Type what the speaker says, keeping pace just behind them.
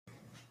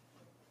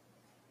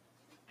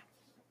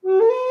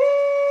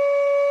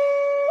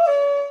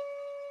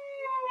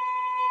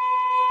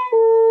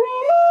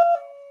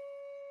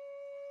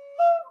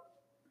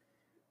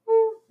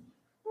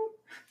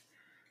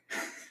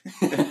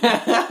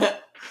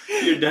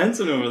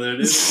dancing over there,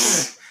 dude.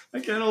 I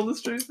can't hold a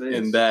straight face.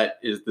 And that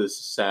is the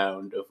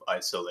sound of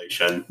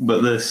isolation.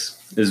 But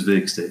this is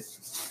Vague State.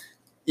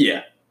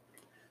 Yeah.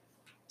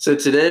 So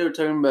today we're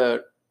talking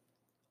about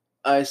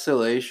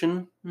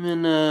isolation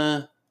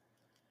and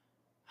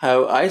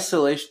how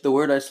the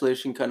word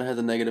isolation kind of has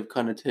a negative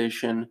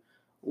connotation,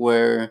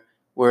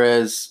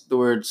 whereas the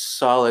word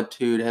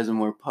solitude has a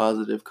more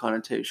positive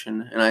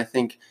connotation. And I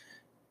think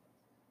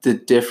the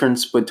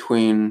difference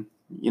between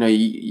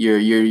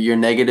your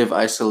negative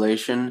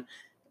isolation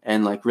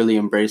and like really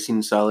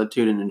embracing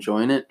solitude and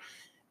enjoying it,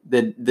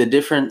 the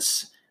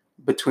difference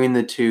between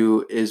the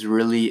two is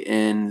really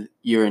in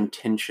your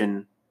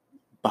intention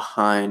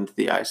behind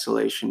the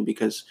isolation.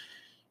 Because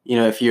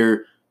if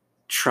you're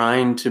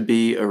trying to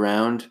be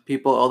around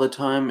people all the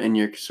time and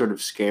you're sort of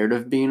scared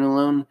of being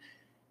alone,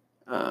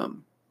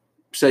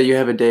 say you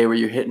have a day where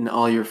you're hitting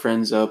all your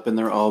friends up and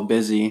they're all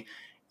busy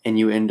and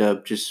you end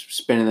up just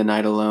spending the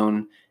night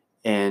alone,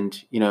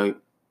 and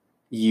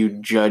you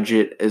judge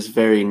it as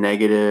very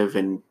negative,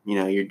 and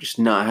you're just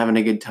not having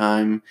a good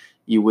time.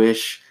 You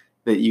wish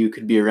that you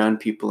could be around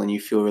people and you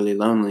feel really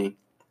lonely,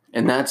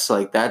 and that's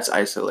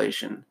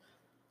isolation.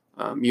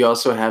 You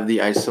also have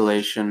the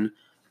isolation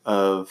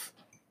of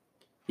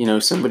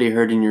somebody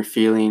hurting your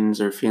feelings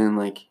or feeling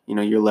like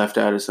you're left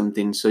out of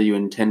something, so you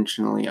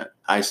intentionally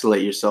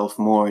isolate yourself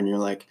more, and you're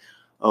like,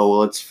 oh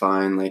well, it's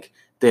fine, like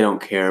they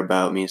don't care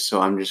about me, so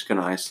I'm just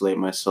gonna isolate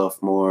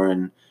myself more,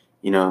 and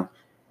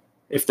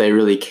if they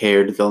really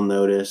cared, they'll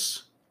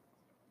notice.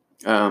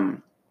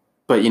 But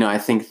I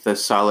think the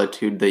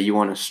solitude that you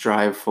want to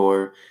strive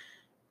for,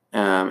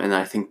 and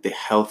I think the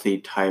healthy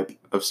type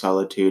of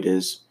solitude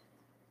is,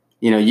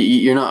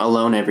 you're not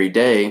alone every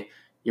day.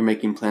 You're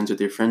making plans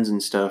with your friends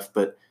and stuff,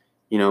 but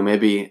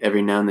maybe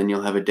every now and then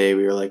you'll have a day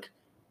where you're like,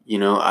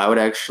 I would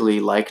actually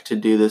like to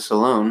do this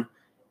alone,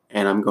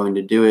 and I'm going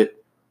to do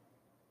it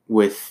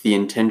with the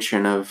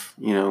intention of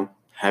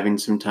having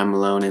some time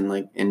alone and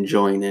like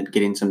enjoying it,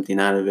 getting something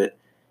out of it,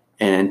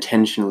 and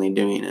intentionally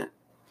doing it.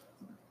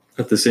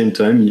 At the same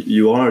time,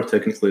 you are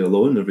technically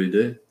alone every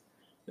day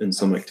in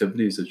some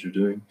activities that you're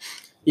doing.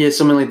 Yeah,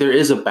 something like there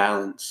is a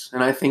balance.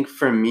 And I think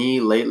for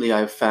me lately,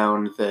 I've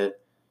found that,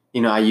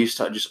 I used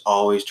to just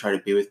always try to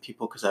be with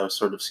people because I was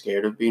sort of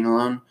scared of being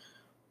alone.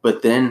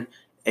 But then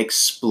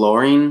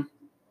exploring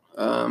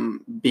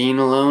being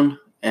alone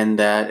and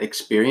that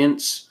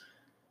experience,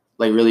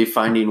 like really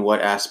finding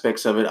what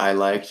aspects of it I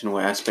liked and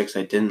what aspects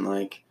I didn't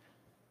like,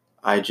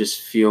 I just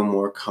feel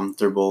more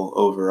comfortable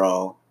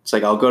overall. It's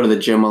like I'll go to the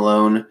gym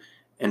alone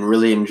and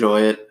really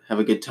enjoy it, have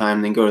a good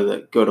time, then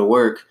go to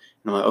work.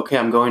 And I'm like, okay,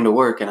 I'm going to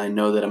work and I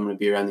know that I'm going to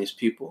be around these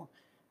people.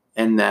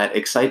 And that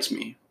excites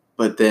me.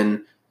 But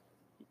then,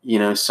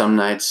 some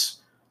nights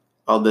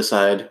I'll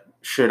decide,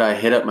 should I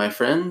hit up my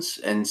friends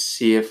and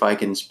see if I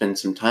can spend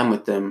some time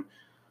with them,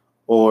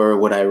 or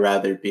would I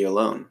rather be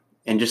alone?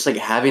 And just like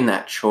having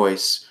that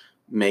choice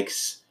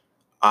makes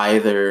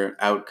either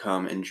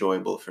outcome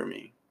enjoyable for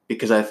me.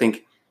 Because I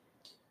think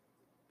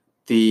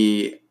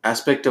the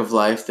aspect of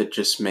life that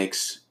just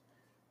makes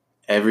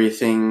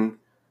everything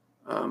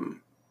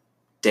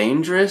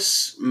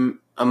dangerous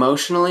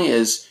emotionally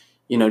is,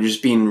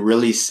 just being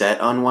really set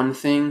on one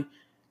thing.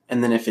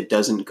 And then if it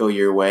doesn't go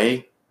your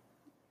way,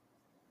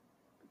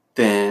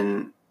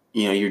 then,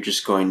 you're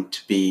just going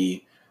to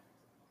be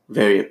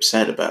very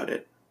upset about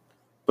it.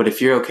 But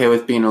if you're okay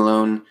with being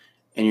alone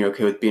and you're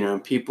okay with being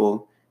around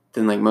people,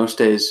 then like most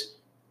days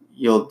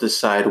you'll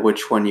decide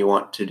which one you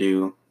want to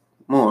do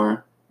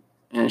more.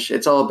 And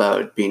it's all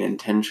about being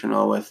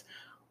intentional with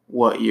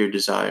what your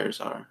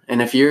desires are.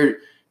 And if your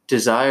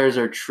desires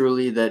are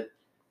truly that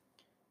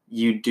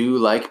you do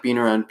like being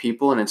around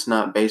people and it's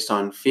not based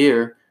on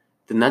fear,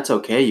 then that's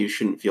okay. You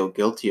shouldn't feel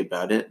guilty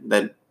about it.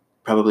 That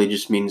probably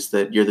just means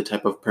that you're the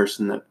type of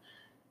person that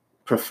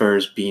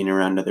prefers being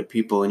around other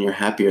people and you're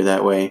happier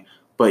that way.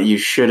 But you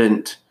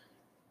shouldn't,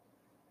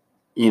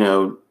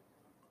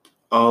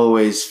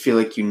 always feel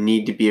like you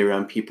need to be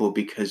around people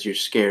because you're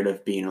scared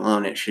of being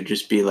alone. It should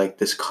just be like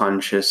this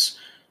conscious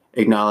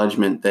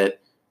acknowledgement that,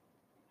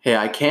 hey,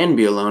 I can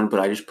be alone, but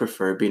I just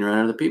prefer being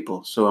around other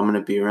people. So I'm going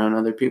to be around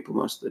other people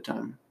most of the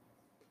time.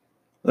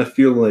 I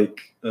feel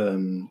like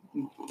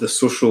the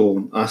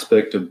social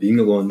aspect of being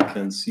alone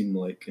can seem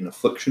like an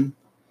affliction,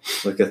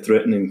 like a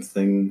threatening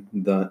thing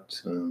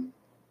that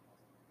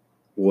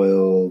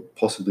will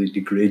possibly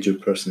degrade your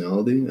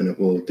personality, and it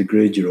will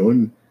degrade your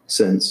own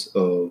sense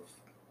of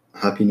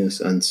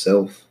happiness and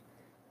self.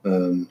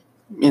 And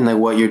like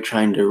what you're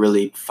trying to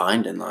really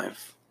find in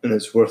life. And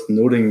it's worth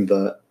noting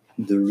that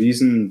the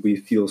reason we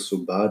feel so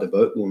bad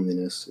about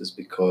loneliness is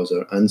because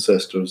our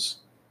ancestors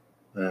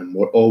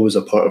were always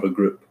a part of a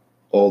group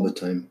all the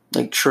time.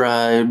 Like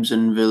tribes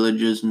and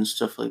villages and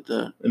stuff like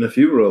that. And if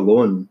you were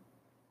alone,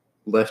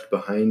 left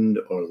behind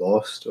or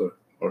lost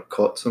or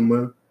caught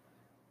somewhere,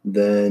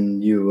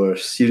 then you were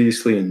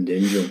seriously in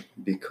danger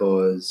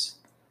because,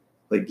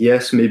 like,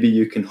 yes, maybe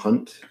you can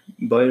hunt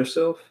by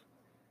yourself,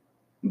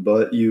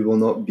 but you will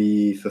not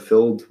be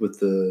fulfilled with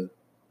the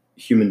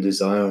human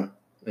desire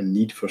and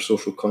need for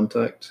social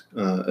contact,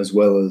 as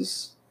well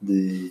as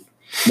the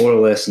more or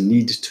less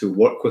need to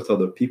work with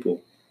other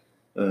people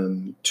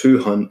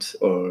to hunt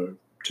or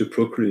to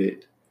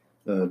procreate,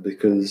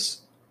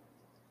 because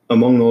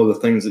among all the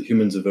things that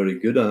humans are very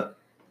good at,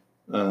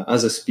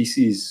 as a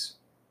species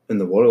in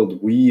the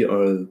world, we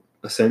are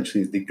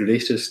essentially the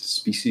greatest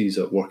species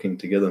at working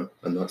together,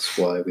 and that's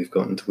why we've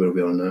gotten to where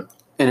we are now.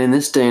 And in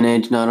this day and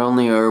age, not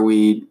only are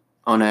we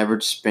on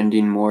average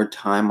spending more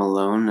time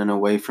alone and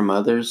away from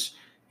others,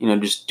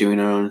 just doing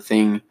our own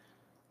thing,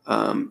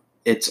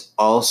 it's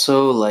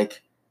also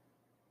like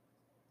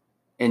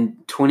in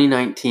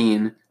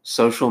 2019,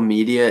 social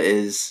media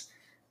is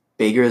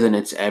bigger than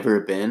it's ever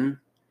been.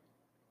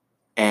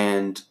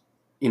 And,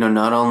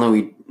 not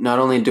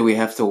only do we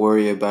have to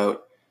worry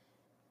about,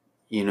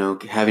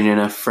 having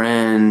enough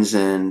friends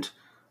and,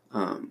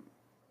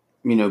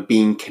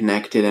 being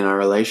connected in our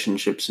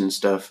relationships and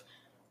stuff,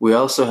 we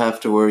also have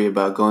to worry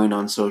about going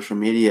on social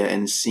media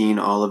and seeing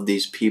all of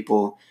these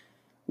people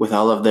with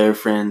all of their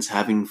friends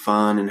having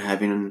fun and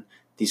having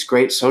these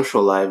great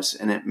social lives.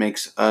 And it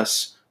makes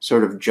us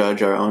sort of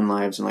judge our own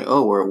lives and like,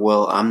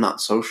 oh, I'm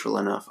not social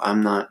enough.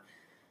 I'm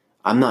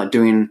not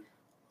doing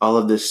all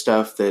of this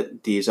stuff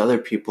that these other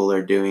people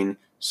are doing.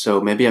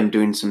 So maybe I'm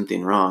doing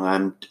something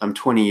wrong. I'm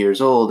 20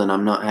 years old and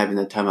I'm not having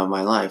the time of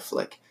my life.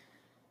 Like,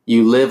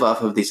 you live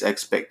off of these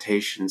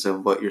expectations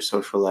of what your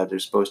social lives are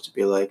supposed to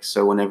be like.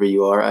 So whenever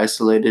you are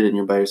isolated and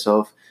you're by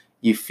yourself,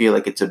 you feel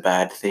like it's a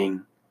bad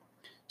thing.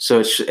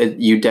 So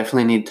you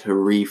definitely need to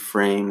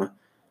reframe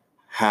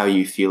how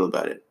you feel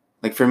about it.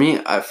 Like for me,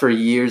 for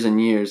years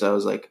and years, I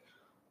was like,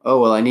 oh,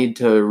 well, I need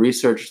to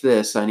research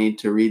this. I need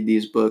to read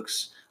these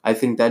books. I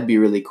think that'd be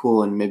really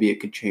cool, and maybe it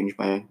could change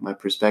my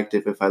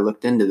perspective if I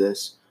looked into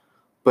this.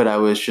 But I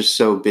was just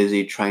so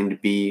busy trying to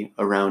be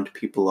around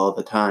people all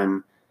the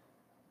time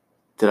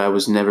that I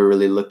was never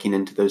really looking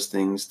into those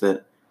things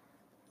that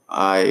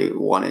I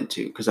wanted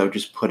to, because I would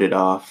just put it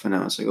off, and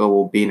I was like, oh,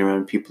 well, being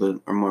around people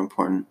are more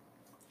important.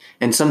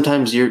 And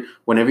sometimes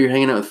whenever you're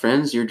hanging out with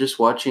friends, you're just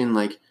watching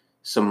like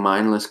some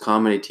mindless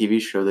comedy TV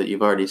show that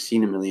you've already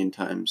seen a million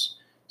times.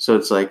 So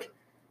it's like,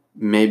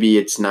 maybe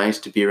it's nice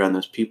to be around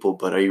those people,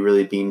 but are you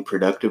really being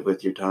productive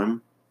with your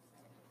time?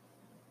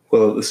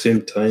 Well, at the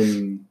same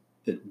time,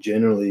 it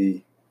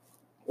generally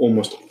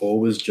almost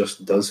always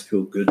just does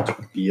feel good to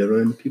be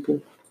around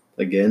people.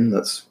 Again,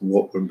 that's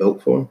what we're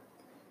built for.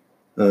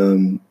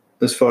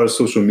 As far as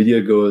social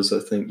media goes, I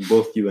think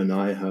both you and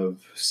I have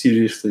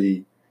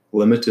seriously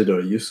limited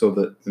our use of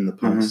it in the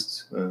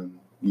past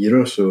year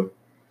or so.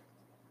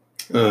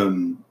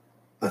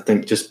 I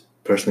think just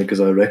personally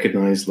because I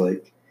recognize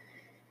like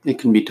it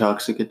can be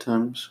toxic at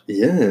times.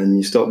 Yeah, and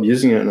you stop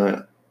using it,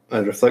 and I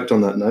reflect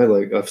on that now.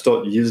 Like I've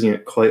stopped using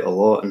it quite a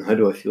lot, and how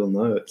do I feel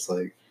now? It's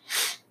like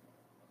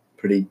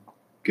pretty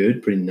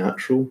good, pretty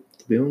natural,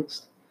 to be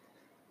honest.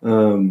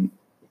 And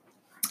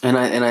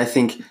I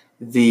think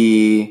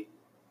the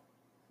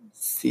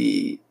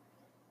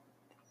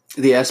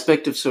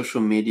aspect of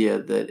social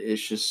media that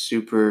is just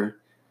super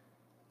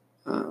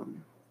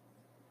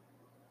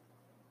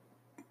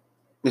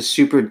is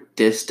super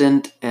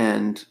distant,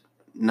 and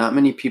not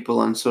many people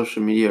on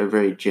social media are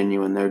very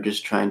genuine. They're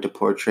just trying to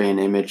portray an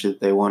image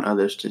that they want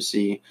others to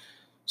see.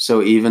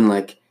 So even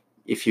like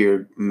if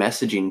you're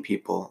messaging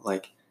people,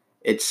 like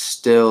it's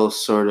still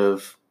sort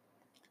of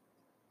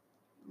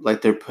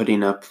like they're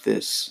putting up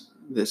this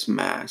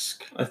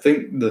mask. I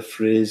think the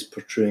phrase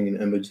portraying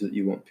an image that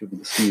you want people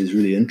to see is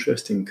really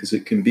interesting because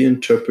it can be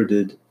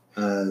interpreted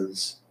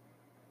as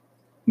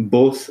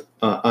both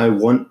I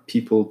want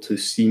people to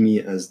see me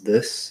as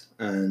this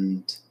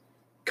and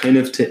kind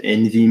of to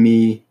envy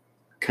me,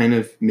 kind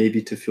of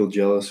maybe to feel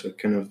jealous or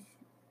kind of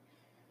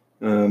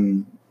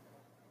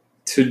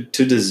to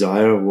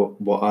desire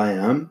what I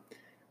am.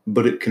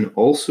 But it can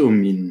also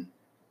mean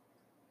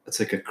it's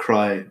like a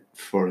cry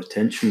for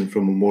attention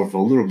from a more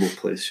vulnerable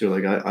place. You're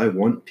like, I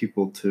want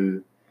people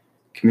to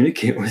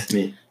communicate with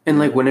me. And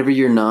like whenever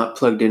you're not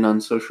plugged in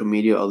on social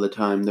media all the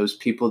time, those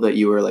people that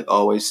you were like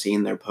always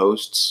seeing their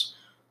posts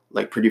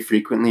like pretty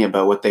frequently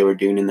about what they were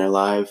doing in their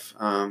life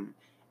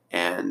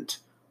and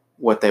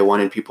what they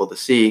wanted people to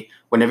see,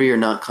 whenever you're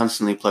not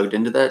constantly plugged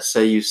into that,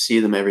 say you see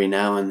them every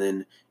now and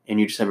then and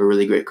you just have a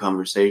really great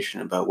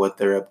conversation about what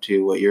they're up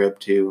to, what you're up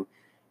to,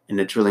 and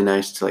it's really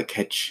nice to like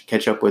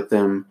catch up with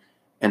them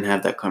and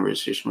have that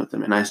conversation with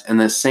them. And in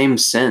the same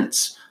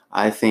sense,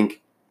 I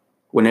think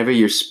whenever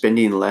you're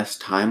spending less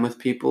time with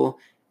people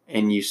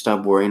and you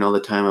stop worrying all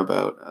the time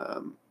about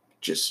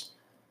just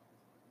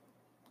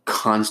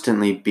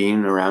constantly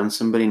being around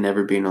somebody,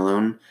 never being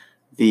alone,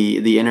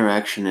 the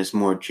interaction is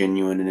more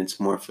genuine and it's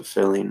more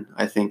fulfilling.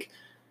 I think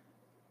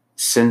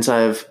since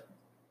I've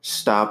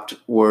stopped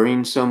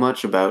worrying so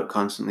much about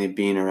constantly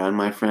being around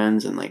my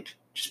friends and like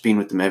just being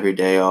with them every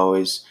day,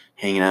 always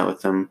hanging out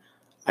with them,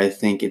 I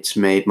think it's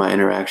made my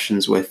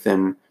interactions with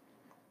them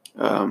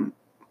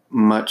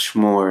much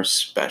more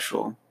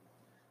special.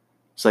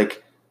 It's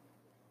like,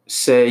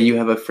 say you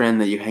have a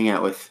friend that you hang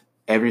out with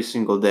every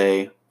single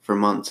day for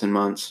months and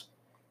months.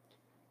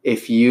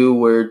 If you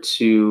were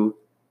to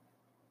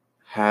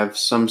have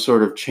some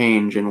sort of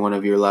change in one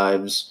of your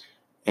lives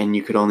and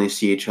you could only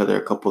see each other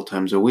a couple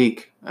times a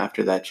week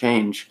after that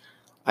change,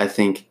 I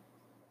think,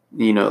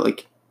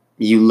 like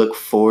you look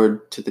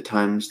forward to the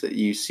times that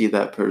you see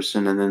that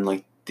person, and then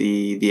like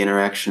the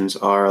interactions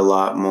are a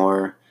lot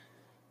more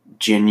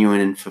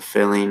genuine and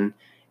fulfilling,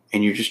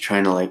 and you're just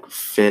trying to like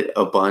fit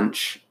a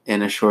bunch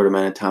in a short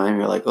amount of time.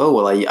 You're like, oh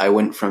well, I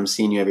went from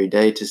seeing you every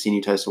day to seeing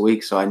you twice a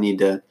week, so I need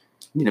to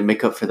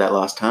make up for that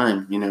lost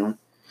time.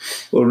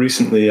 Well,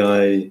 recently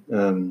I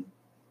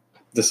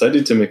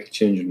decided to make a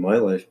change in my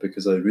life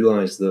because I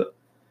realized that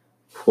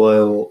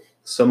while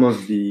some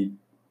of the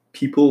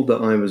people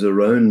that I was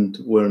around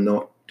were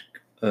not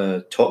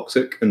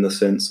toxic in the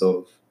sense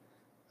of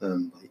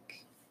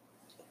like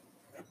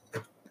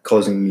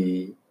causing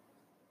me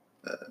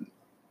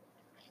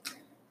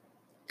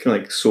kind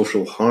of like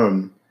social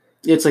harm.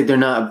 It's like they're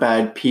not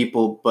bad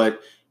people, but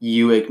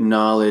you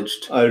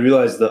acknowledged. I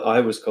realized that I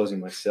was causing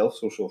myself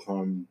social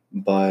harm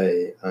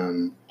by,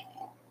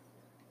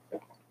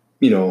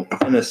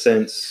 in a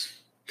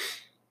sense,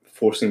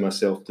 forcing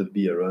myself to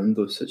be around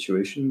those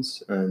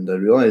situations. And I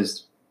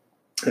realized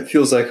it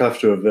feels like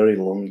after a very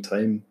long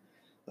time,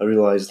 I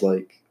realized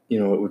like, it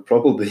would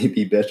probably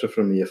be better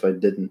for me if I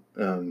didn't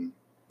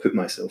put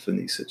myself in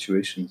these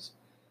situations.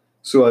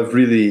 So I've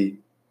really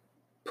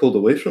pulled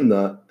away from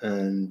that,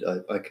 and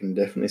I can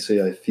definitely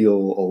say I feel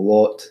a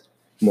lot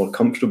more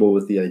comfortable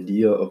with the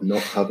idea of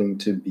not having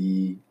to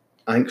be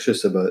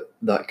anxious about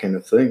that kind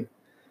of thing.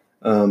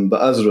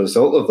 But as a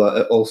result of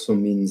that, it also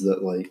means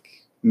that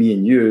like me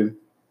and you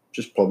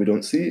just probably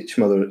don't see each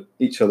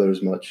other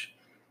as much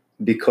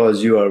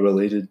because you are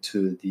related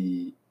to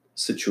the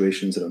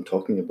situations that I'm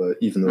talking about,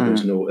 even though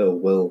there's no ill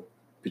will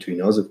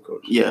between us, of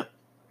course. Yeah.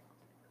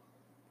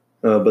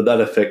 But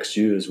that affects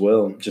you as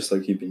well, just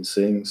like you've been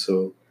saying.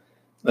 So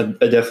I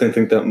definitely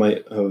think that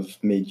might have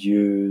made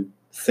you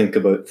think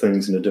about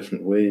things in a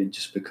different way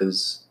just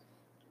because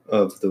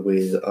of the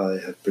way that I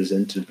have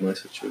presented my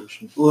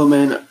situation. Well,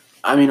 man,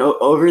 I mean,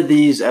 over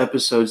these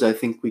episodes, I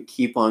think we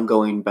keep on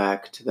going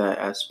back to that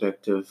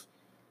aspect of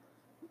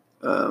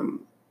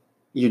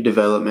your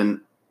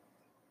development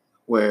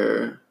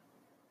where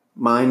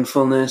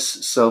mindfulness,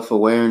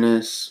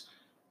 self-awareness,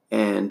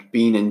 and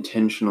being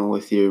intentional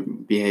with your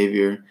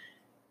behavior,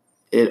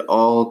 it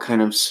all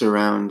kind of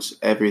surrounds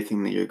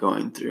everything that you're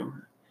going through.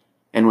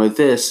 And with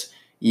this,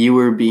 you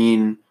were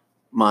being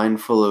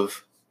mindful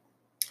of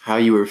how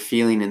you were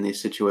feeling in these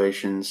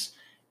situations,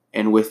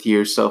 and with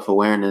your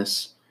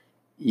self-awareness,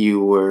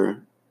 you were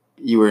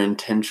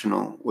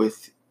intentional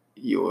with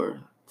your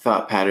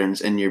thought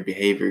patterns and your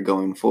behavior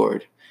going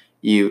forward.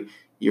 You're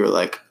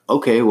like,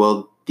 okay,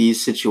 well,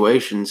 these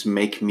situations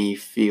make me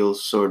feel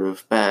sort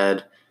of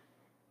bad,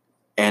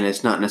 and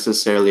it's not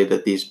necessarily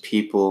that these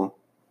people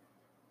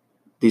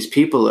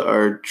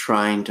are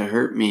trying to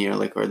hurt me or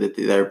that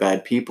they're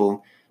bad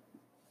people,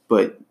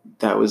 but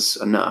that was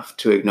enough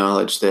to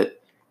acknowledge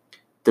that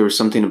there was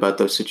something about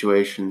those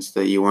situations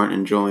that you weren't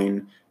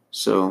enjoying.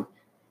 So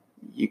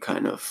you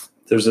kind of...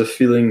 There's a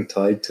feeling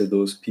tied to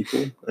those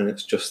people, and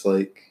it's just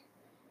like,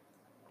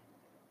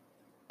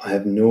 I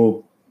have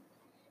no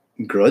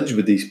grudge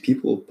with these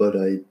people, but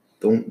I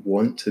don't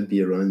want to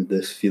be around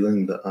this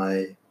feeling that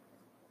I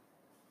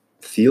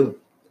feel.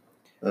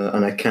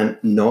 And I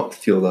can't not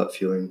feel that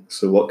feeling.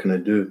 So what can I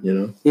do,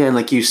 Yeah, and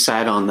like you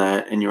sat on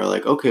that and you were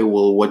like, okay,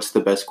 well, what's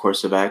the best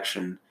course of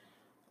action?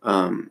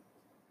 And,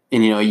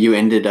 you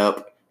ended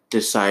up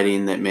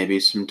deciding that maybe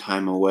some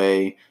time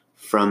away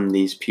from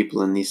these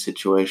people in these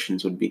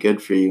situations would be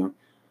good for you.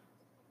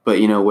 But,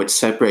 what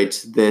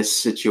separates this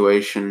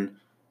situation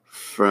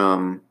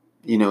from,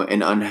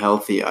 an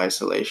unhealthy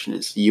isolation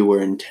is you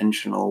were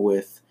intentional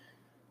with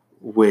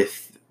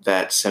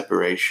that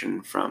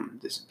separation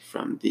from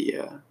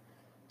the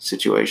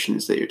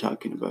situations that you're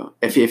talking about.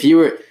 If you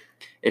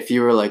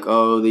were like,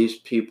 oh, these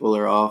people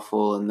are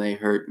awful and they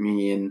hurt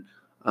me, and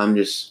I'm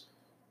just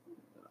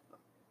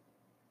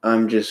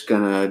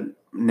gonna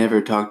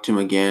never talk to them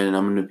again, and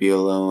I'm gonna be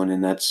alone,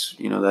 and that's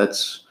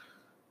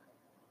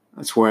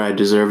where I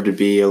deserve to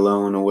be,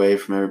 alone, away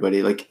from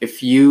everybody. Like,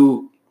 if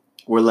you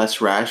were less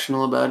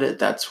rational about it,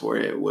 that's where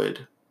it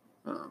would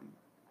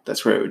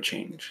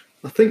change.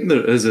 I think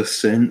there is a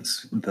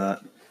sense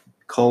that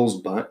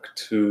calls back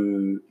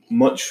to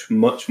much,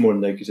 much more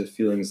negative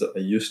feelings that I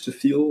used to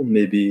feel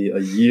maybe a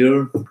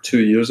year, 2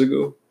 years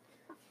ago,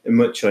 in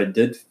which I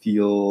did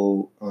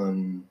feel,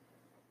 in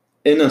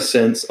a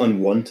sense,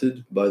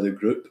 unwanted by the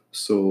group.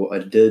 So I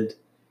did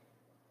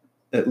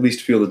at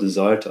least feel the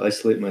desire to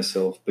isolate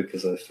myself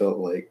because I felt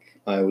like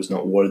I was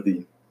not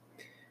worthy.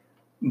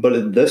 But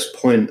at this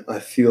point, I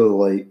feel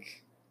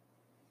like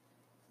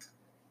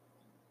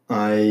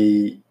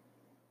I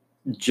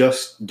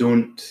just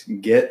don't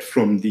get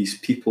from these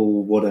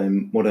people what I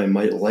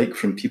might like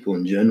from people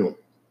in general.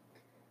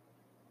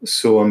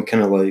 So I'm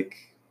kind of like,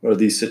 or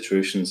these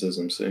situations, as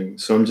I'm saying.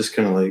 So I'm just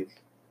kind of like,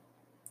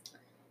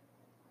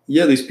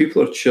 yeah, these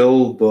people are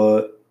chill,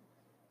 but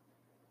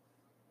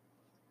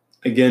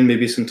again,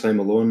 maybe some time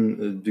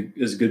alone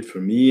is good for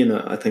me. And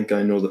I think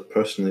I know that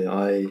personally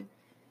I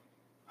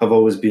have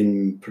always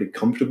been pretty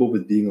comfortable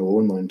with being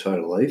alone my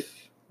entire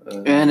life.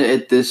 And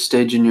at this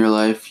stage in your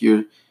life,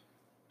 you're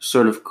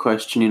sort of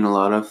questioning a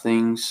lot of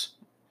things,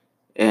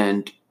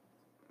 and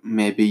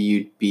maybe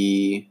you'd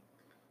be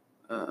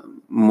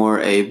more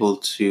able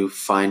to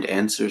find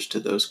answers to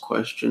those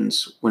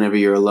questions whenever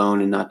you're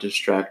alone and not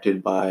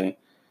distracted by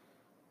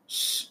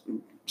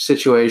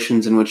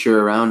situations in which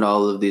you're around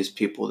all of these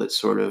people that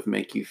sort of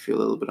make you feel a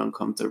little bit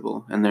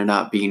uncomfortable, and they're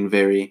not being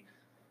very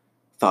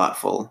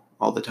thoughtful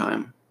all the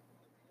time.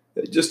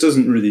 It just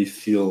doesn't really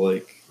feel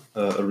like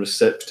a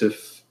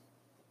receptive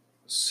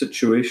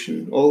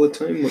situation all the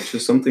time, which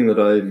is something that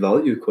I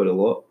value quite a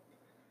lot.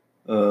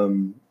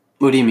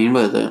 What do you mean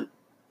by that?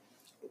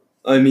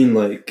 I mean,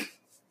 like,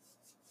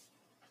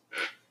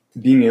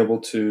 being able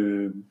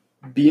to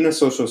be in a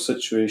social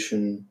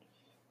situation,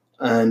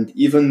 and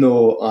even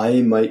though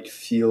I might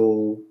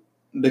feel,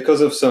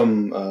 because of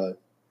some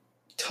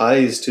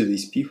ties to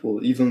these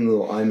people, even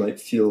though I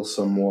might feel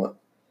somewhat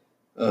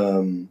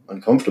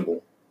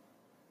uncomfortable,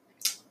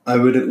 I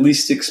would at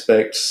least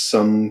expect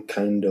some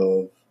kind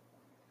of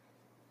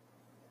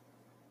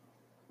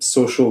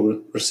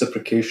social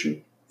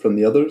reciprocation from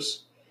the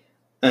others.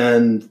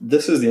 And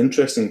this is the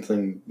interesting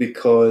thing,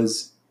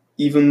 because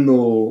even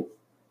though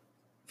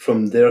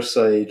from their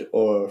side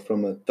or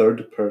from a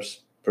third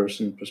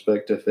person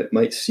perspective, it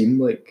might seem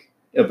like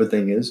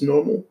everything is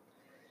normal,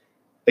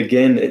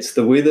 again, it's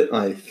the way that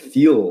I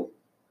feel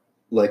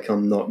like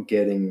I'm not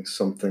getting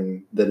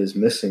something that is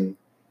missing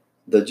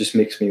that just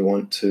makes me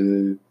want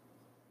to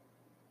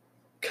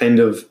kind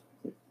of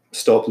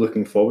stop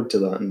looking forward to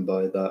that. And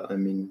by that, I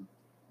mean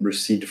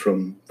recede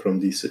from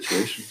these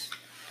situations.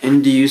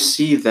 And do you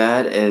see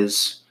that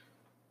as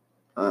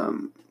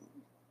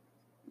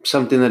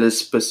something that is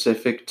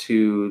specific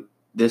to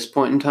this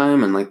point in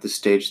time and like the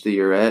stage that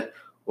you're at,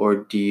 or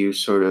do you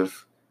sort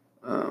of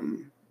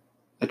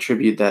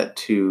attribute that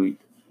to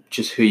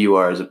just who you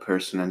are as a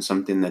person and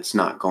something that's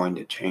not going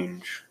to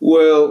change?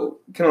 Well,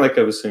 kind of like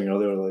I was saying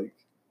earlier, like,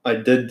 I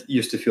did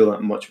used to feel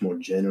that much more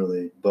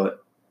generally,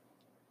 but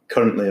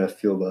currently I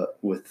feel that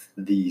with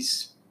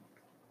these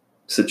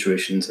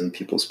situations and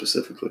people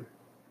specifically.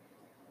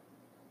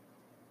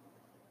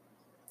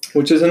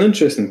 Which is an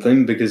interesting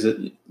thing, because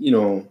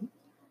we're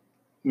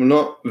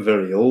not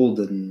very old,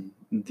 and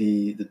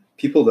the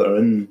people that are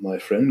in my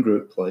friend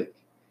group, like,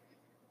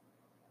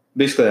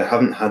 basically I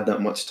haven't had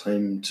that much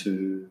time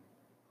to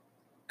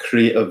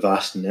create a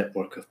vast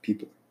network of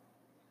people.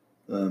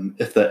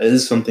 If that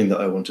is something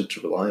that I wanted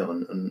to rely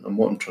on, and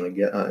what I'm trying to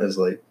get at is,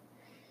 like,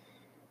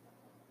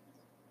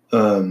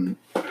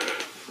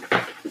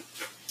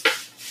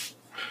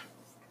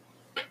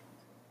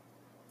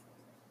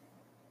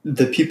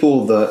 the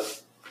people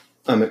that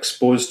I'm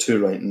exposed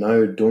to right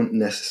now don't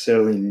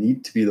necessarily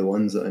need to be the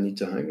ones that I need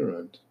to hang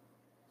around.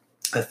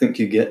 I think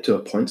you get to a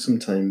point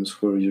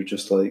sometimes where you're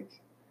just like,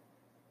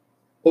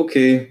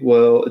 okay,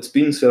 well, it's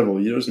been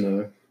several years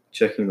now,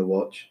 checking the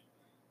watch,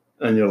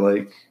 and you're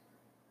like,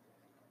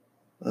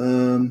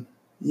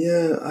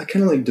 yeah, I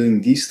kind of like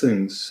doing these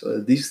things.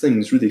 These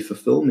things really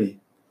fulfill me,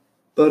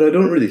 but I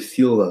don't really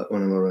feel that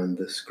when I'm around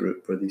this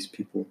group or these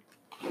people.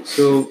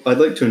 So I'd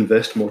like to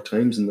invest more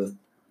time in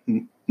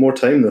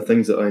the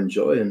things that I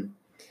enjoy, and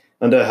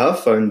I have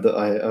found that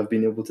I've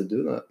been able to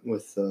do that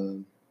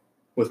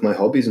with my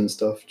hobbies and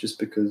stuff, just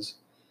because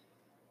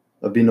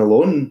I've been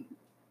alone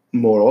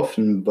more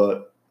often,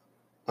 but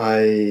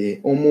I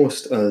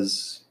almost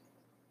as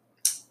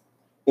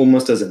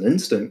an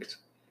instinct,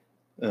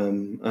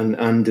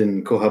 and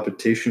in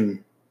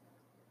cohabitation,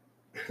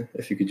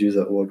 if you could use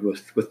that word,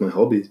 with my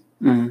hobbies,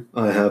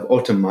 I have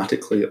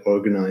automatically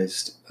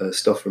organized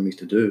stuff for me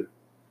to do,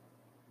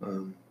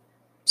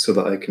 so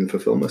that I can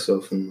fulfill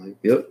myself. And, like,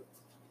 yep,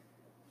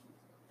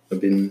 I've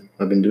been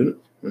doing it,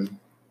 and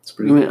it's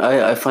pretty.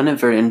 I find it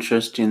very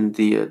interesting,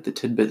 the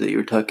tidbit that you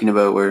were talking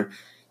about, where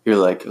you're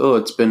like, oh,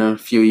 it's been a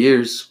few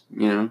years,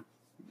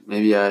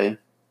 maybe I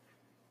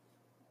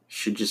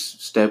should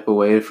just step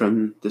away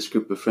from this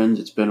group of friends.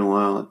 It's been a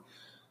while.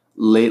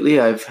 Lately,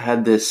 I've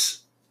had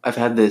this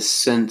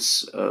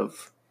sense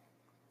of,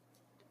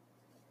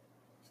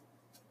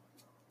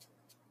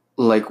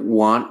 like,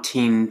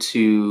 wanting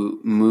to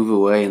move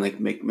away and, like,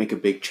 make a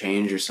big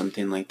change or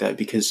something like that,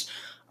 because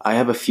I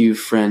have a few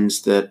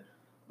friends that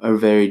are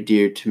very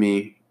dear to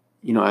me.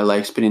 I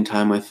like spending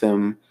time with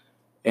them,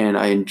 and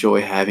I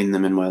enjoy having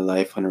them in my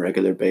life on a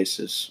regular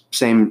basis.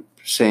 Same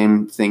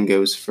thing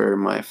goes for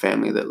my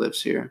family that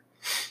lives here,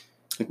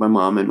 like my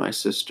mom and my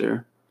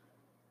sister.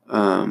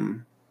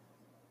 But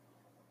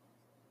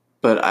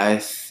I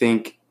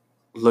think,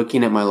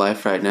 looking at my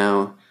life right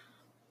now,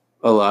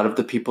 a lot of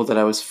the people that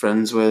I was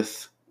friends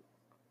with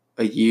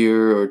a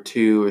year or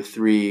 2 or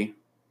 3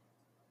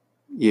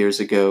 years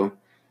ago,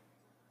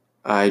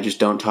 I just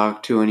don't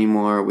talk to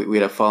anymore. We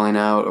had a falling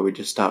out, or we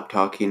just stopped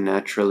talking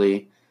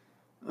naturally.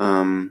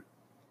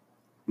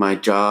 My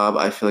job,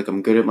 I feel like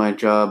I'm good at my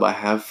job. I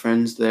have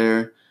friends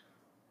there,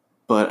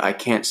 but I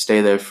can't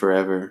stay there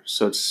forever.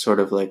 So it's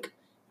sort of like,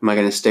 am I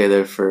going to stay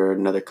there for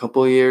another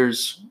couple of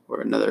years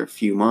or another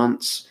few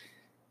months?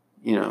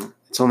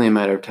 It's only a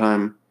matter of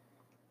time.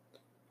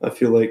 I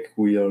feel like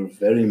we are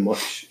very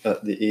much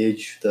at the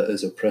age that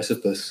is a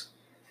precipice,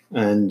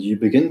 and you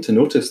begin to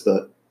notice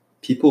that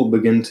people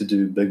begin to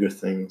do bigger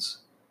things,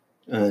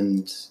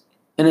 and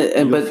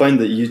you'll but find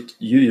that you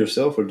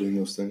yourself are doing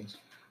those things.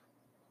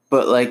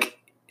 but like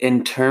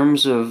in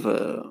terms of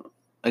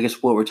I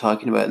guess what we're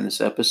talking about in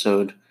this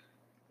episode,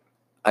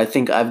 I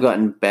think I've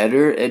gotten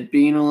better at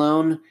being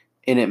alone,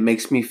 and it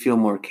makes me feel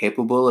more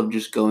capable of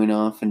just going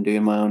off and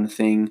doing my own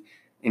thing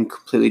and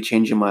completely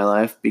changing my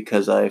life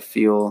because I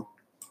feel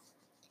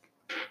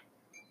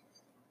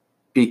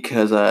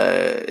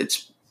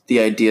it's the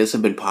ideas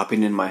have been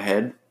popping in my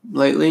head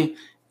lately,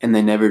 and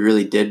they never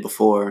really did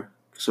before.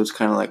 So it's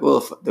kind of like, well,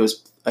 if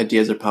those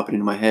ideas are popping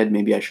into my head,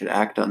 maybe I should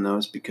act on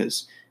those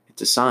because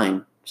it's a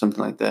sign,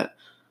 something like that.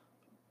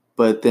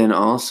 But then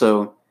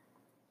also,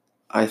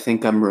 I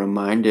think I'm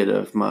reminded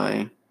of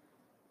my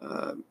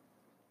uh,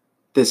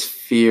 this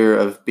fear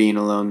of being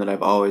alone that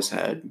I've always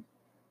had,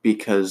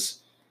 because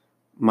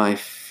my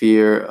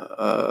fear,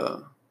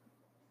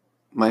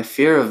 my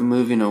fear of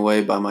moving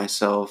away by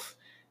myself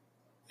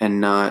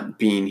and not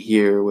being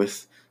here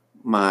with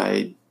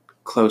my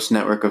close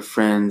network of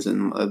friends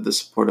and the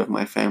support of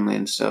my family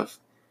and stuff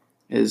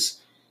is,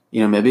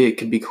 maybe it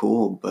could be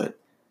cool, but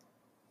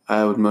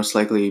I would most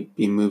likely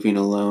be moving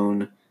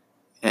alone.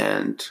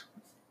 And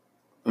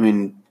I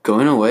mean,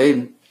 going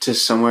away to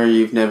somewhere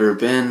you've never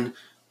been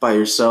by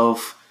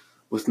yourself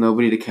with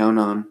nobody to count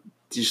on,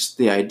 just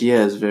the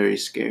idea is very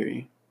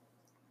scary.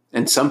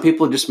 And some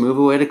people just move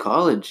away to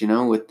college,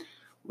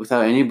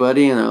 without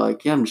anybody, and they're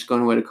like, yeah, I'm just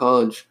going away to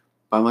college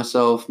by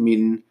myself,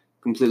 meeting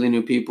completely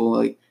new people.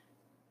 Like,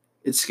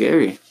 it's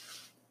scary.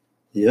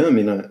 Yeah, I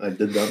mean, I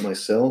did that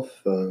myself.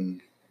 I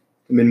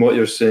mean, what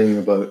you're saying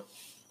about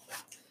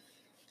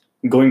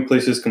going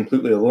places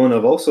completely alone,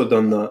 I've also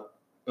done that.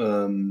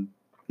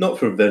 Not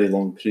for very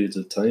long periods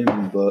of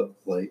time, but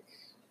like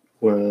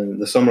when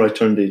the summer I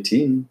turned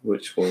 18,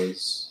 which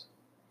was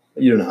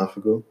a year and a half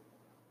ago,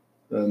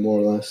 more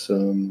or less.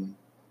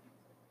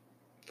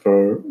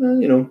 For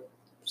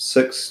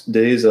 6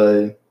 days,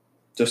 I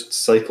just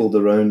cycled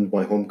around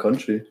my home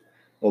country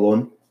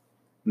alone,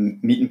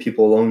 meeting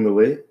people along the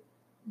way,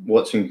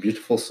 watching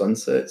beautiful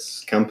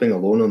sunsets, camping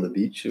alone on the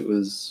beach. It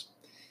was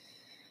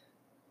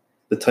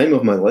the time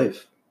of my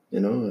life,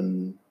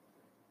 and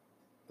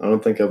I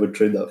don't think I would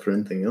trade that for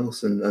anything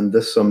else. And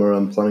this summer,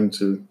 I'm planning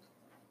to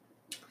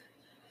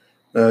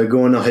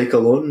go on a hike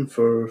alone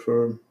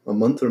for a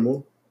month or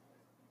more.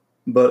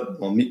 But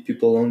I'll meet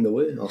people along the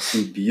way. I'll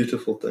see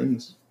beautiful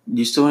things. Do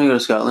you still want to go to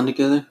Scotland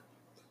together?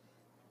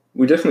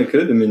 We definitely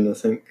could. I mean, I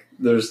think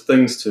there's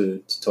things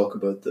to talk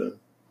about there,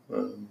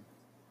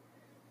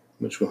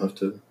 which we'll have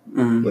to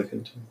look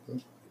into.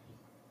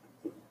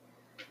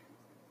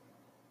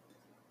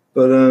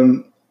 But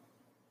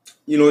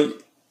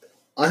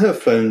I have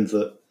found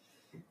that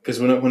because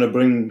when I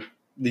bring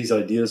these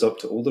ideas up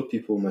to older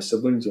people, my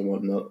siblings and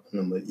whatnot, and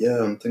I'm like,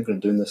 yeah, I'm thinking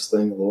of doing this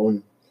thing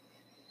alone.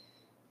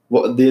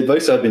 What the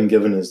advice I've been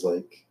given is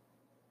like,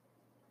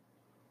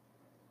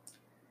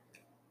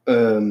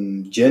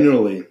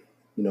 generally,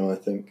 I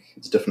think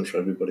it's different for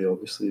everybody,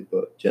 obviously,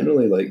 but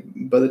generally, like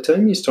by the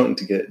time you're starting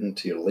to get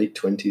into your late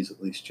 20s,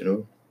 at least,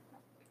 you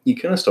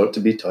kind of start to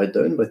be tied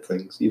down by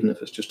things, even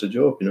if it's just a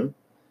job,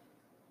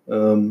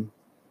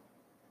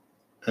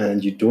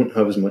 and you don't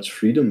have as much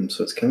freedom.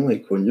 So it's kind of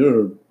like when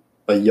you're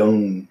a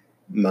young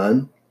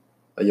man,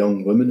 a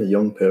young woman, a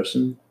young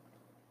person,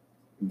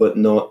 but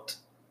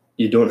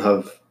you don't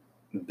have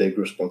big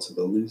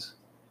responsibilities.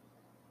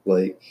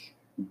 Like,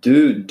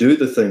 do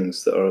the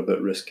things that are a bit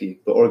risky,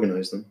 but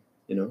organize them,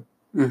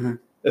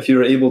 If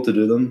you're able to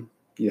do them,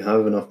 you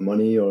have enough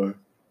money, or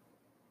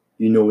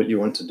you know what you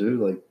want to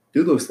do, like,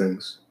 do those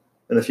things.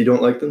 And if you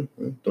don't like them,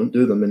 well, don't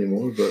do them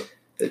anymore. But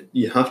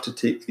you have to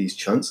take these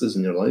chances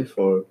in your life,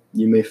 or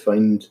you may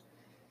find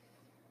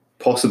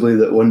possibly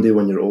that one day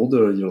when you're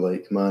older, you're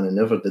like, man, I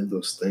never did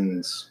those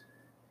things.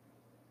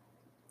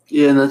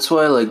 Yeah, and that's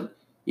why, like,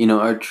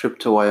 our trip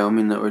to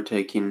Wyoming that we're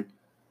taking,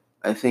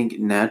 I think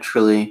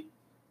naturally,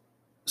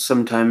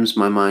 sometimes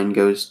my mind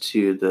goes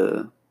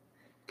to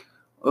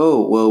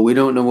oh, well, we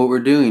don't know what we're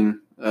doing.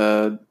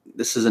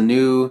 This is a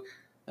new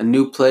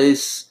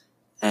place,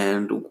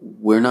 and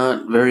we're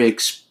not very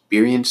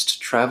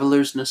experienced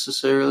travelers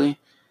necessarily.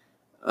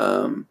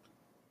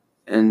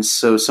 And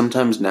so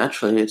sometimes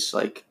naturally, it's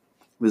like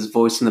this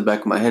voice in the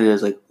back of my head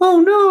is like, oh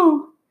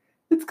no,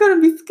 it's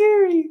gonna be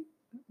scary.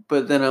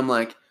 But then I'm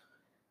like,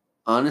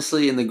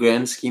 honestly, in the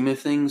grand scheme of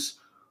things,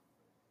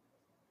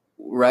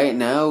 right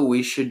now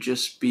we should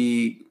just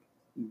be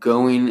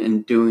going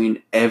and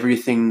doing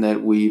everything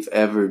that we've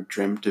ever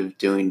dreamt of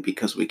doing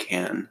because we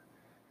can.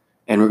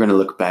 And we're going to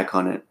look back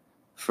on it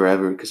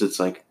forever, because it's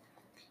like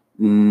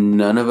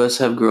none of us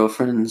have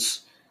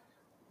girlfriends.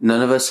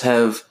 None of us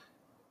have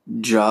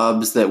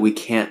jobs that we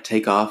can't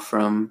take off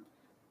from.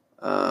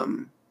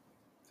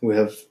 We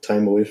have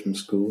time away from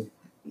school.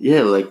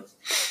 Yeah, like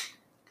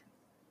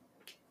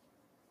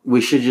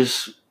we should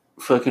just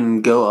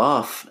fucking go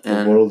off.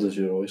 The world is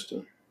your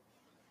oyster.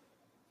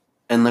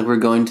 And like we're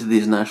going to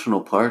these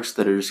national parks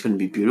that are just going to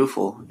be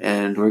beautiful,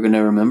 and we're going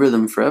to remember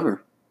them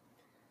forever.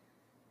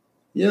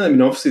 Yeah, I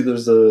mean, obviously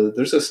there's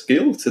a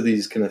scale to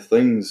these kind of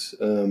things.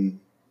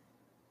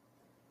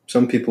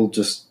 Some people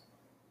just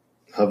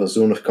have a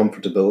zone of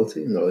comfortability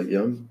and they're like,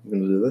 yeah, I'm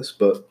going to do this.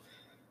 But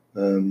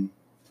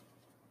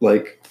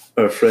like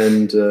our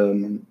friend,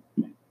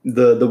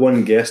 the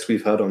one guest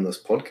we've had on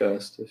this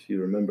podcast, if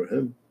you remember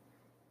him,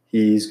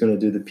 he's going to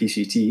do the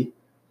PCT,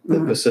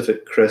 the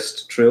Pacific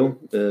Crest Trail,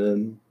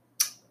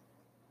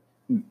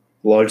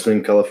 largely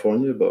in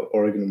California, but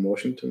Oregon and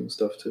Washington and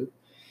stuff too.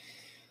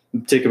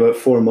 It'd take about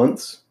 4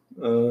 months.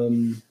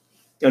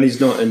 And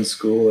he's not in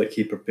school, like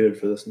he prepared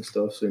for this and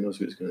stuff, so he knows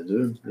what he's going to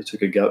do. He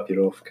took a gap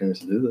year off kind of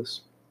to do this.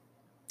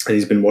 And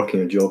he's been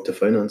working a job to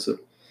finance it.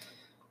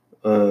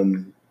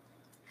 And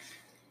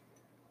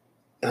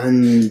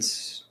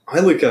I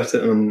look at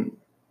it and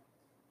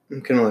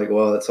I'm kind of like,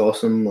 wow, that's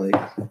awesome. Like,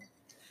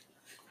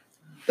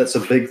 that's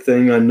a big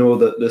thing. I know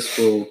that this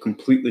will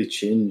completely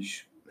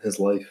change his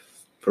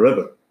life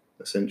forever,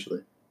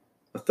 essentially.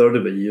 A third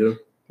of a year,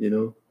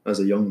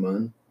 as a young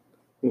man.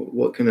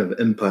 What kind of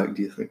impact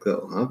do you think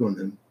that'll have on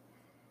him?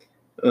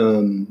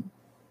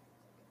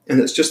 And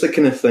it's just the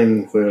kind of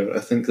thing where I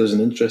think there's an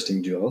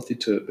interesting duality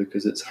to it,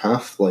 because it's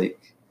half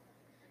like,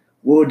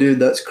 whoa, dude,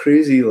 that's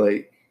crazy.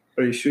 Like,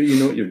 are you sure you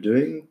know what you're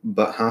doing?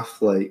 But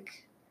half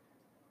like,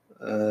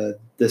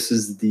 this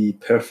is the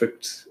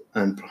perfect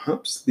and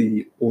perhaps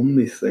the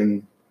only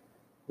thing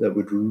that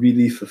would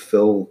really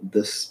fulfill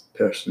this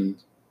person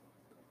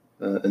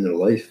in their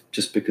life,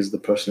 just because of the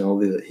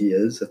personality that he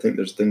is. I think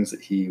there's things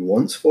that he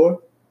wants for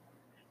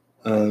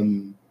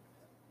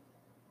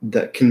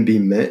that can be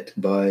met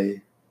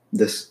by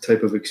this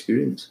type of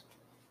experience.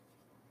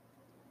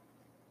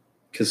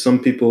 Because some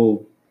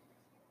people,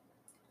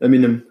 I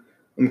mean,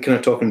 I'm kind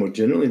of talking more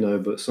generally now,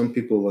 but some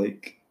people,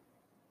 like,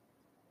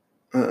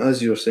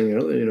 as you were saying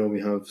earlier,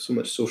 we have so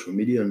much social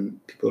media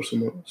and people are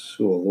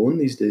so alone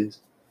these days.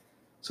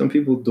 Some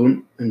people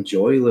don't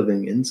enjoy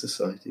living in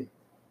society.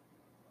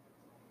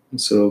 And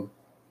so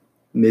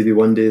maybe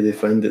one day they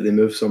find that they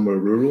move somewhere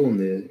rural and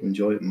they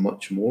enjoy it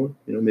much more.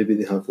 Maybe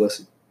they have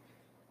less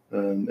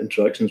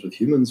interactions with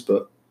humans,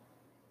 but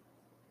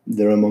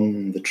they're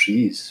among the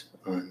trees,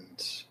 and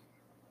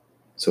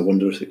it's a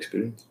wondrous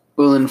experience.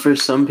 Well, and for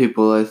some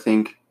people, I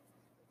think,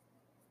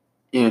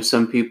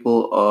 some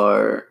people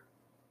are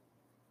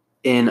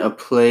in a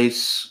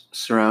place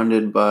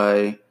surrounded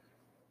by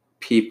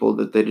people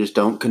that they just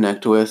don't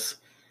connect with,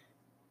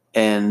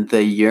 and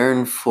they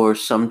yearn for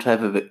some type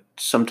of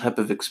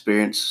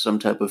experience, some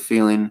type of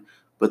feeling,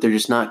 but they're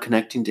just not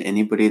connecting to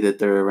anybody that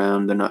they're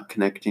around. They're not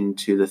connecting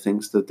to the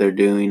things that they're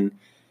doing.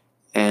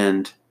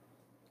 And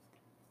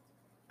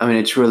I mean,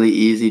 it's really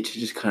easy to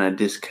just kind of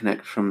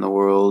disconnect from the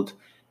world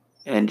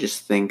and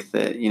just think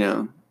that,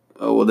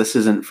 oh, well, this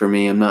isn't for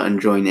me. I'm not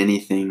enjoying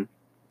anything.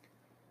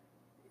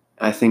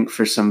 I think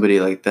for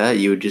somebody like that,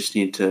 you would just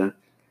need to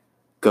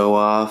go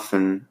off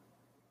and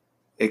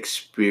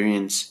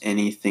experience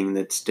anything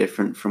that's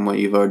different from what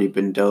you've already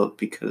been dealt,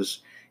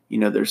 because,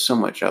 there's so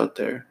much out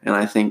there. And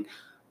I think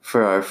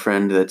for our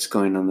friend that's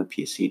going on the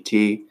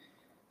PCT,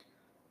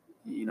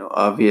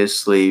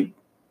 obviously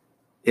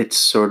it's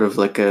sort of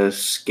like a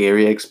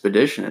scary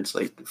expedition. It's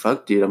like,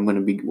 fuck, dude, I'm going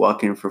to be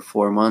walking for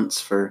 4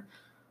 months for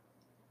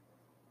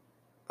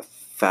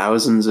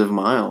thousands of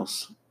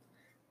miles.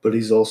 But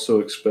he's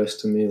also expressed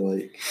to me,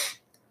 like,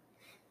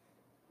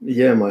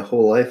 yeah, my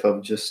whole life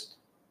I've just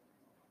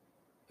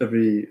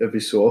every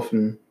so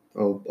often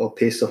I'll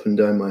pace up and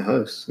down my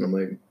house, and I'm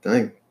like,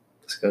 dang,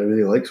 this guy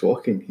really likes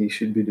walking. He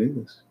should be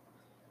doing this.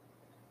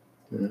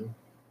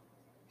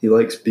 He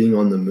likes being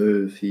on the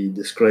move. He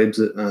describes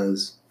it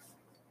as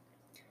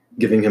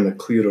giving him a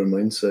clearer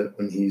mindset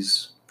when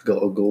he's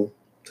got a goal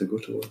to go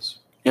towards.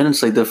 And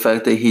it's like the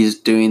fact that he's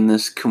doing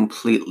this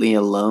completely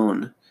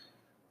alone.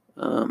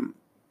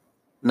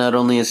 Not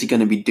only is he going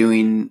to be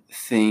doing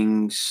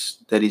things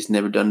that he's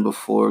never done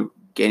before,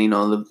 getting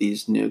all of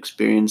these new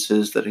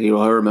experiences that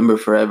he'll remember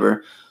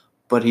forever,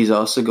 but he's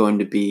also going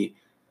to be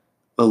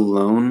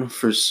alone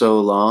for so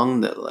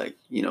long that, like,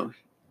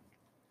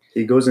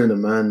 he goes in a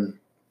man and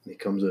he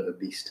comes out a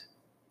beast.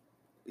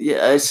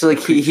 Yeah, it's like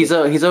he's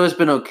always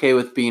been okay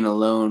with being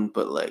alone,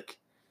 but like,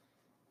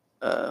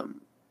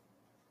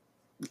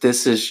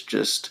 this is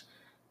just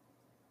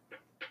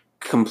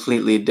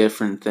completely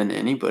different than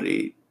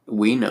anybody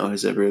we know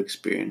has ever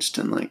experienced,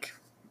 and like,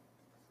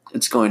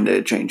 it's going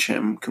to change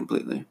him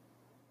completely.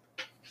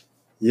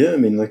 Yeah, I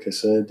mean, like I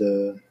said,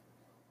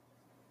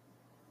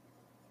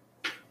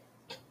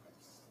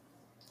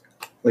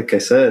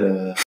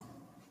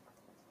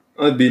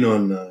 I've been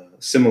on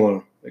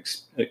similar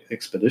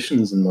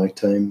expeditions in my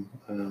time,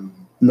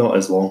 not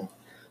as long,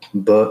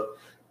 but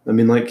I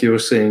mean, like you were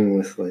saying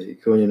with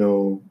like,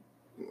 oh,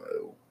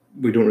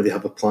 we don't really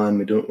have a plan.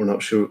 We're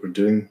not sure what we're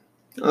doing.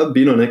 I've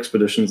been on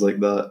expeditions like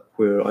that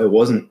where I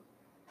wasn't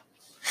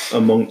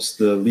amongst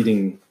the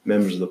leading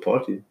members of the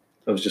party.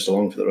 I was just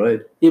along for the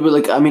ride. Yeah, but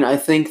like, I mean, I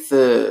think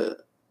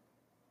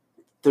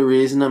the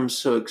reason I'm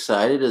so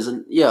excited is,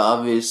 yeah,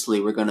 obviously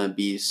we're gonna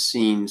be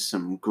seeing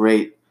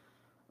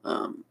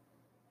um,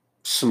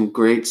 some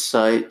great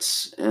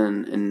sights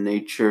and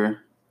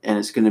nature, and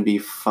it's gonna be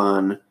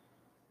fun.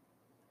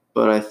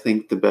 But I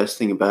think the best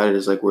thing about it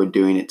is like we're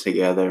doing it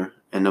together,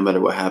 and no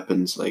matter what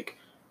happens, like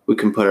we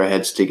can put our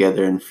heads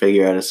together and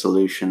figure out a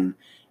solution,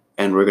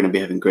 and we're gonna be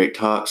having great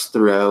talks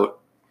throughout,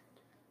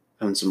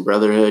 having some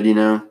brotherhood, you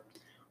know.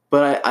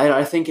 But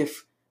I think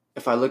if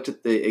I looked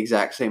at the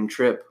exact same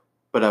trip,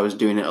 but I was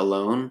doing it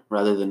alone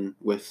rather than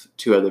with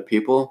two other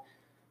people,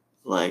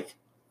 like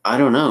I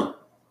don't know.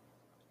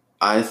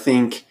 I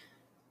think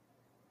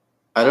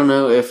I don't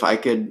know if I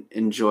could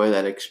enjoy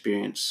that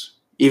experience.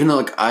 Even though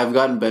like I've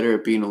gotten better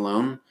at being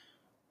alone,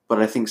 but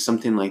I think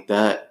something like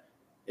that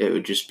it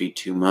would just be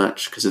too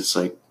much because it's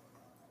like,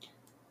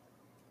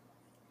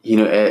 you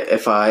know,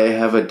 if I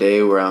have a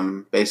day where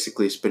I'm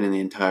basically spending the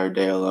entire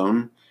day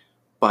alone,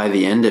 by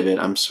the end of it,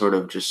 I'm sort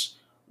of just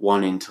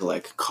wanting to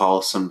like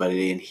call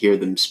somebody and hear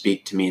them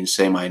speak to me and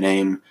say my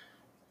name,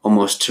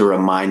 almost to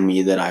remind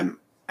me that I'm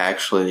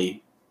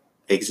actually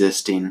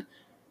existing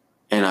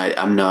and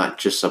I'm not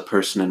just a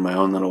person in my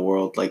own little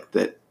world, like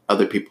that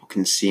other people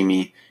can see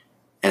me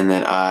and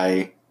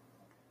that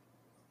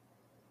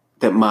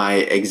my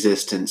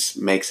existence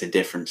makes a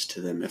difference to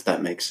them, if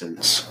that makes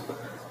sense.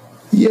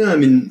 Yeah, I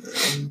mean,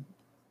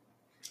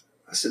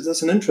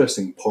 that's an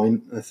interesting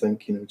point. I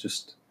think,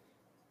 just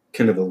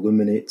kind of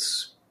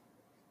illuminates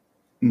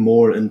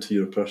more into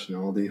your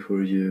personality,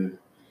 where you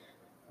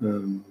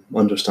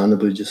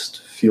understandably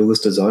just feel this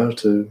desire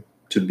to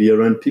be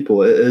around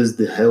people. It is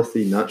the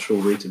healthy,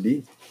 natural way to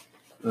be.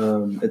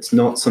 It's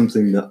not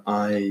something that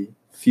I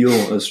feel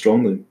as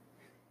strongly.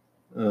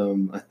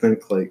 I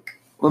think like,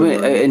 Well, I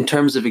mean, in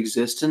terms of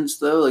existence,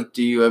 though, like,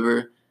 do you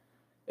ever,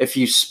 if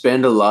you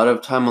spend a lot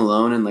of time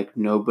alone and like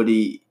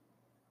nobody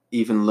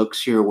even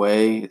looks your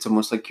way, it's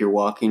almost like you're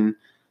walking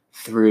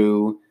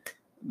through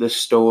the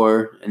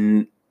store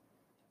and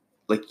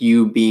like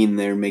you being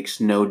there makes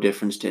no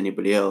difference to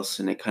anybody else,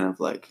 and it kind of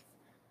like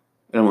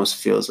it almost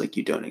feels like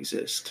you don't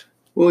exist.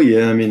 Well,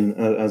 yeah, I mean,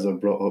 as I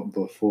brought up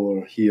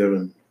before, here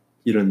and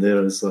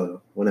there, is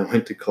when I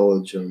went to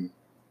college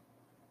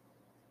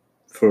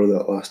for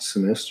that last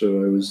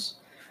semester, I was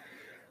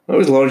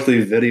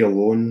largely very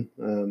alone.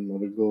 I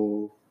would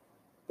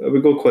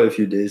go quite a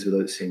few days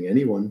without seeing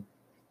anyone,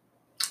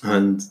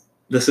 and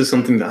this is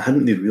something that I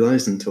hadn't really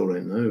realized until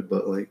right now.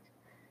 But like,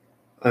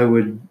 I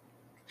would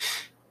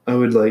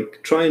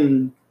like try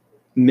and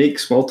make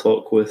small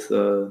talk with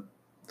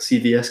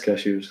CVS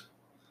cashiers,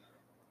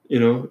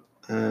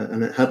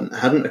 and it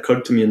hadn't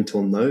occurred to me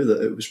until now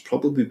that it was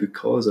probably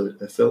because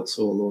I felt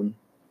so alone.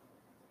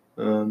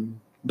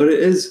 But it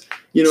is,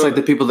 It's like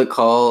the people that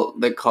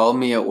call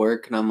me at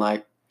work, and I'm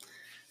like,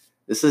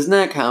 "This is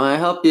Nick. How may I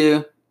help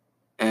you?"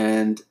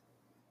 And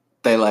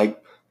they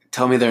like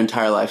tell me their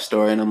entire life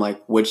story, and I'm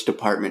like, "Which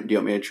department do you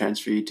want me to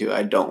transfer you to?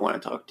 I don't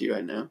want to talk to you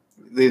right now."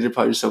 They're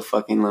probably so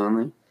fucking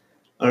lonely.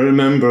 I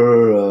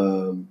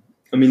remember.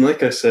 I mean,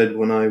 like I said,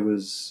 when I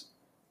was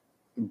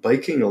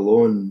biking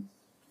alone,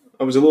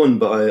 I was alone,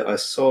 but I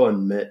saw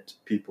and met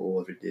people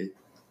every day,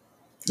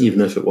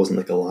 even if it wasn't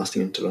like a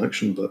lasting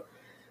interaction. But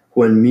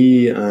when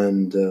me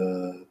and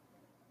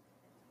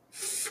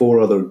four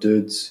other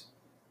dudes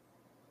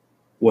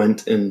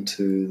went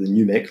into the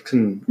New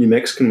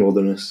Mexican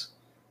wilderness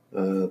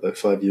about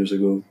 5 years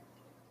ago,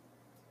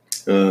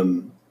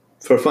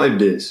 for 5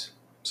 days.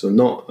 So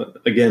not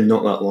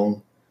that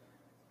long,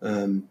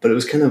 but it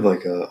was kind of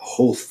like a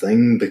whole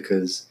thing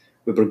because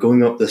we were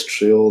going up this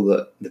trail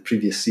that the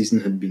previous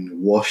season had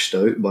been washed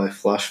out by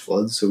flash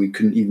floods, so we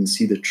couldn't even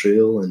see the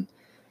trail. And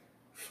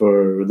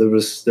there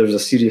was a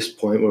serious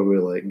point where we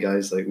were like,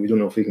 guys, like we don't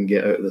know if we can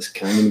get out of this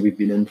canyon we've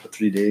been in for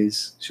 3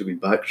 days. Should we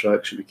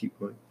backtrack? Should we keep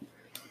going?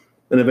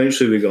 And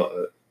eventually we got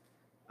out.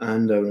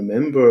 And I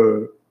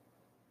remember,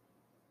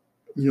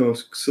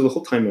 so the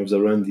whole time I was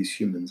around these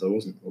humans, I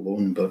wasn't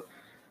alone, but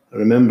I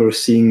remember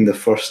seeing the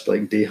first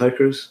like day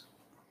hikers.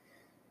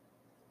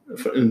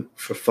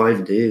 For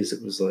 5 days,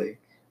 it was like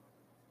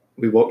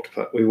we walked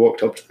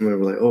up to them and we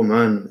were like, "Oh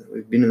man,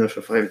 we've been in there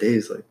for 5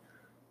 days," like,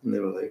 and they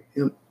were like,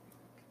 "Yep,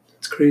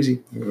 it's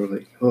crazy." And we were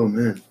like, "Oh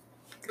man,"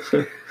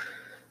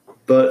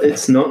 but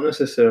it's not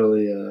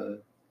necessarily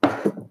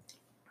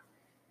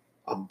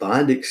a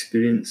bad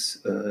experience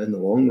in the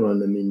long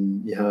run. I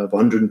mean, you have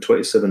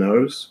 127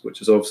 hours,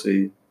 which is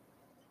obviously a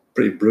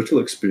pretty brutal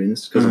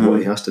experience because of what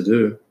he has to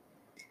do.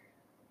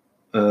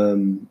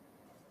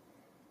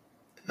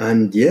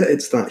 And yeah,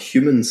 it's that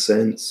human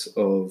sense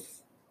of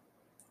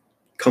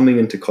coming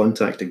into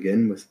contact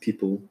again with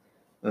people,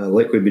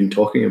 like we've been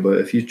talking about.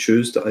 If you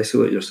choose to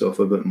isolate yourself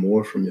a bit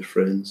more from your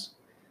friends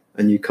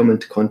and you come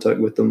into contact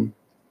with them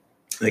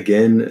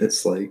again,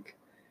 it's like,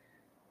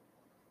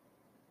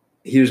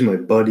 here's my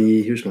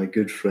buddy, here's my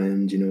good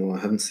friend, I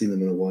haven't seen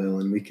them in a while,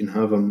 and we can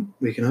have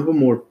a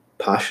more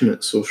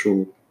passionate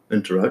social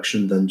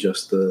interaction than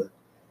just the,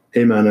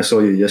 "Hey man, I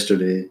saw you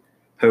yesterday.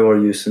 How are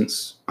you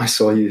since I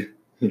saw you,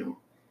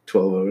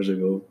 12 hours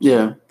ago?"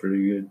 Yeah.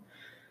 Pretty good.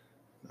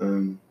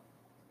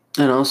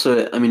 And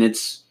also, I mean,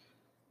 it's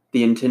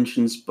the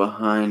intentions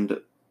behind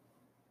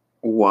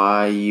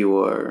why you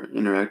are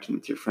interacting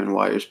with your friend,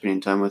 why you're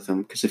spending time with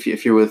them. Because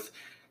if you're with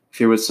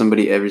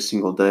somebody every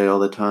single day, all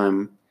the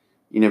time,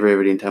 you never have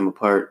any time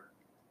apart.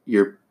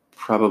 You're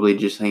probably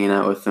just hanging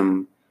out with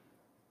them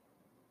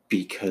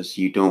because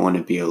you don't want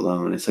to be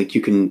alone. It's like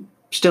you can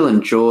still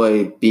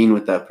enjoy being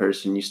with that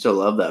person. You still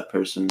love that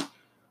person,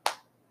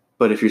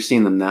 but if you're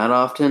seeing them that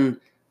often,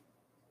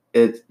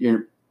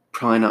 you're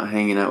probably not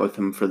hanging out with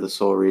them for the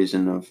sole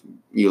reason of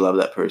you love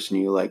that person.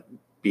 You like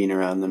being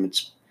around them.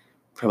 It's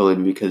probably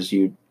because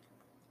you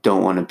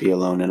don't want to be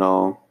alone at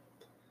all.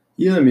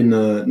 Yeah, I mean,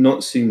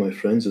 not seeing my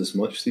friends as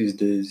much these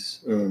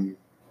days.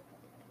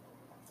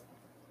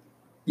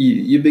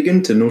 You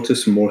begin to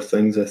notice more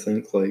things. I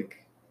think,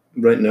 like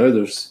right now,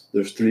 there's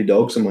three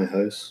dogs in my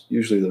house.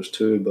 Usually there's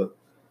two, but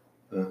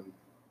um,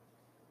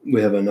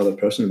 we have another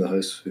person in the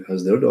house who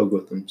has their dog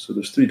with them. So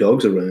there's three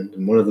dogs around,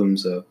 and one of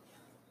them's a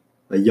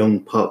young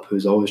pup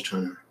who's always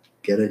trying to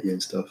get at you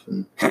and stuff.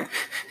 And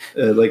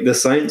like the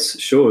science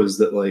shows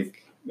that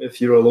like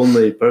if you're a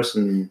lonely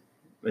person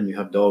and you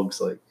have dogs,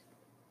 like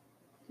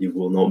you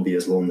will not be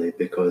as lonely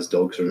because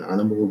dogs are an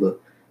animal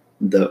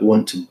that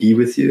want to be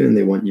with you and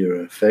they want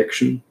your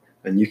affection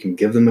and you can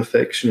give them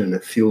affection and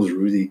it feels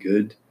really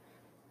good.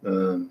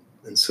 And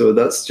so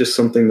that's just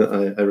something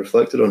that I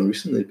reflected on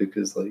recently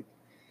because like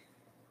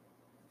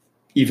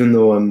even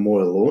though I'm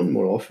more alone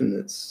more often,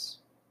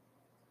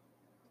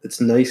 it's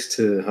nice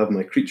to have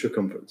my creature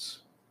comforts.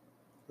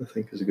 I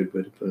think is a good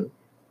way to put it.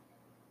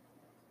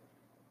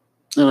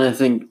 And I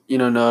think,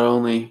 not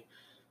only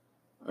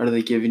are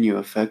they giving you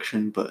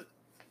affection, but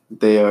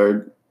they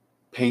are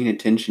paying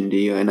attention to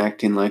you and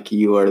acting like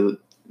you are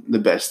the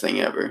best thing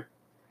ever.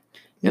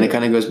 And it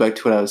kind of goes back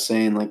to what I was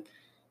saying, like,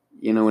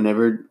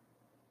 whenever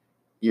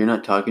you're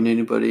not talking to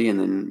anybody and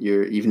then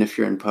even if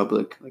you're in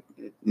public, like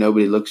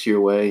nobody looks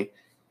your way,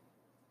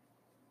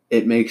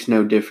 it makes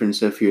no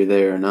difference if you're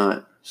there or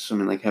not. So, I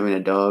mean, like having a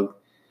dog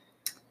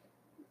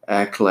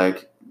act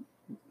like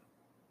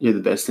you're the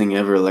best thing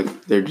ever,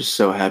 like they're just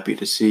so happy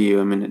to see you.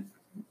 I mean,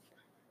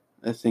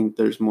 I think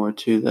there's more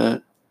to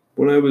that.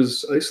 When I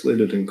was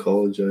isolated in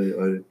college,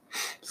 I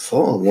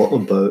thought a lot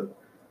about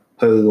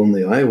how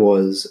lonely I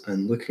was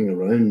and looking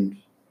around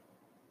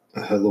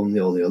at how lonely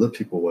all the other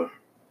people were.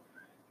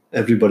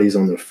 Everybody's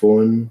on their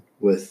phone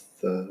with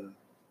their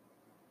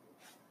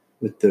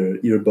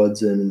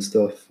earbuds in and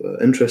stuff.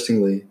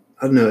 Interestingly,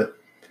 I don't know.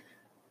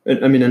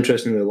 I mean,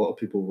 interestingly, a lot of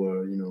people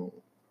were,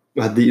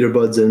 had the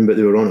earbuds in, but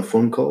they were on a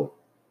phone call.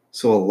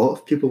 So a lot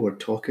of people were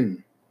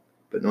talking,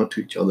 but not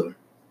to each other.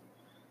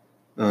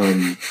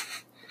 And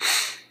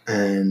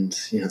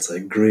it's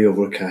like grey,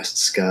 overcast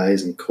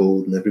skies and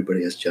cold, and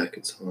everybody has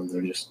jackets on.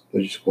 They're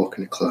just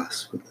walking to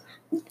class with,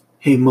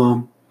 "Hey,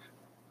 Mom,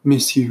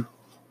 miss you.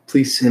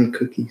 Please send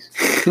cookies."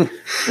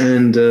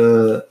 And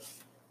I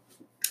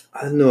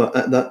don't know.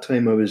 At that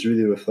time, I was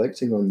really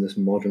reflecting on this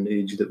modern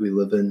age that we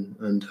live in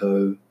and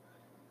how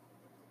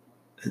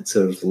it's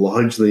a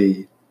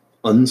largely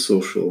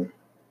unsocial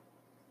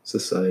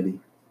society.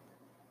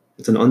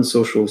 It's an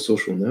unsocial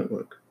social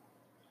network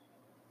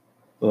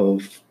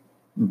of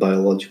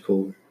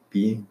biological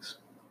beings.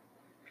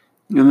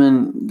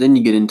 And then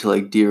you get into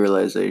like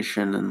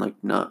derealization and like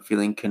not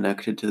feeling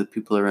connected to the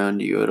people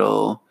around you at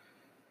all,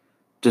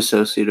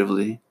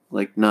 dissociatively,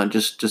 like not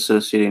just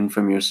dissociating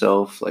from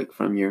yourself, like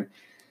from your,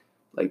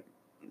 like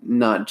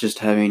not just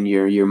having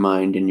your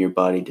mind and your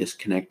body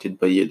disconnected,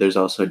 but there's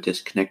also a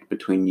disconnect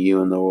between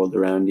you and the world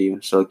around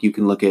you. So like you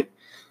can look at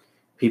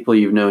people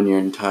you've known your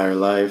entire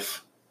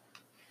life,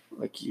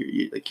 like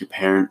your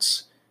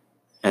parents,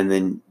 and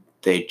then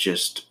they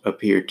just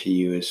appear to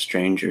you as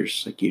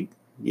strangers. Like you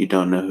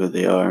don't know who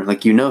they are.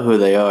 Like you know who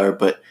they are,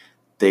 but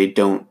they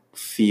don't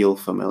feel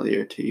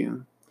familiar to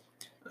you.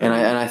 And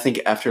I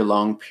think after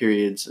long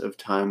periods of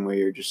time where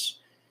you're just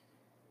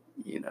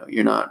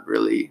you're not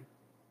really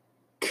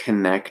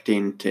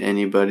connecting to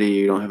anybody,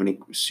 you don't have any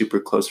super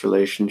close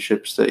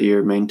relationships that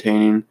you're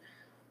maintaining,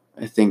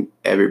 I think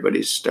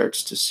everybody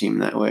starts to seem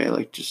that way,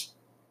 like just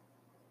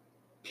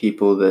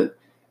people that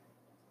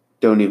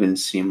don't even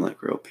seem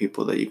like real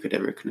people that you could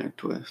ever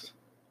connect with.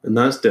 And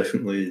that's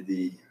definitely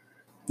the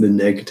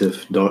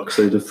negative, dark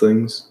side of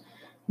things.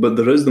 But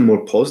there is the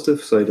more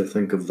positive side, I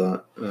think, of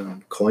that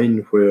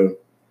coin, where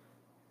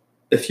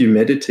if you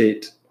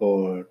meditate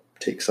or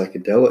take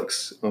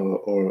psychedelics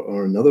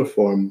or another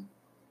form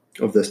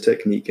of this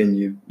technique and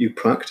you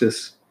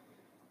practice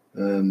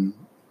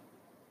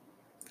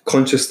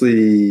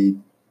consciously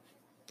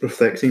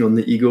reflecting on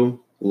the ego,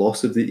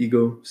 loss of the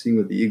ego, seeing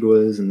what the ego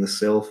is and the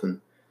self, and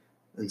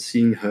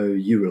seeing how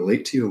you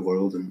relate to your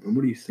world and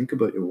what do you think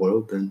about your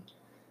world, then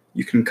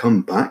you can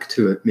come back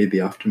to it maybe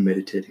after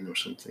meditating or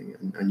something,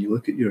 and you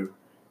look at your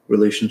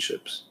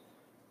relationships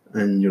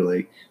and you're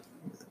like,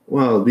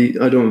 wow,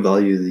 I don't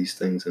value these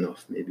things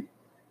enough, maybe.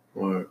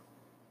 Or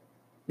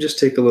just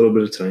take a little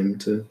bit of time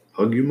to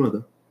hug your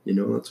mother.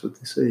 That's what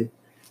they say.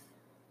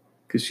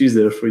 Because she's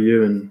there for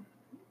you, and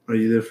are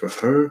you there for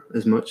her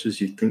as much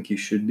as you think you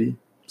should be?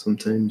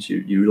 Sometimes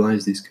you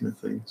realize these kind of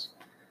things.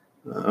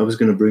 I was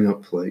going to bring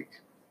up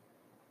like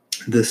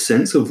the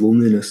sense of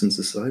loneliness in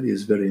society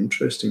is very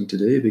interesting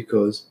today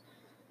because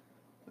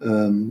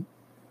um,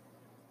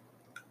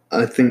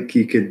 I think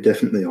you could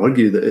definitely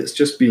argue that it's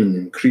just been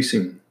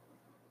increasing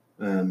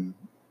um,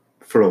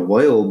 for a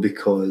while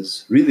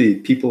because really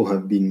people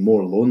have been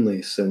more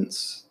lonely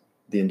since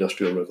the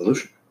Industrial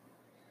Revolution.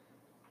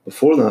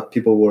 Before that,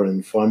 people were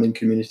in farming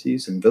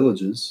communities and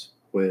villages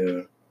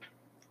where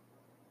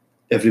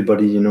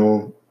everybody,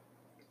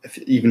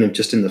 even if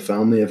just in the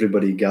family,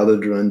 everybody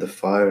gathered around the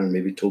fire and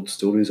maybe told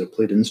stories or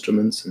played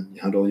instruments, and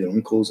you had all your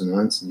uncles and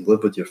aunts and you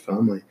lived with your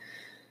family.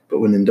 But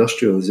when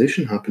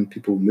industrialization happened,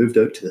 people moved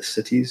out to the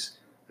cities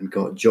and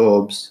got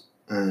jobs,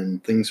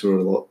 and things were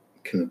a lot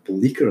kind of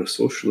bleaker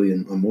socially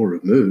and more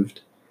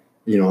removed.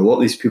 A lot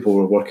of these people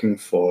were working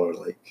for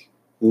like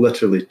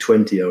literally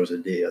 20 hours a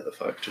day at the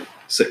factory,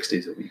 6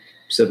 days a week,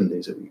 7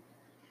 days a week.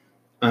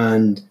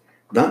 And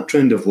that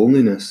trend of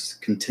loneliness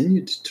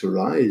continued to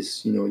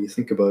rise. You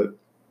think about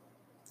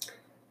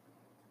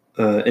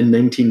in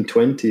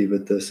 1920,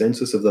 with the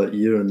census of that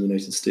year in the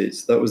United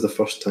States, that was the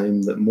first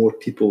time that more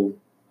people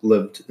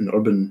lived in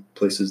urban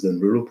places than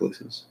rural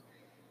places.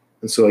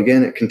 And so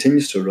again, it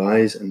continues to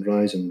rise and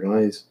rise and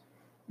rise.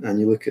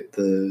 And you look at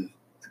the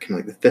kind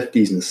of like the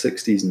 50s and the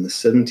 60s and the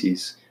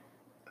 70s,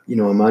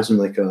 imagine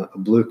like a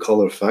blue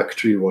collar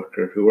factory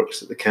worker who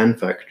works at the can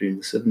factory in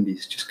the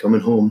 70s, just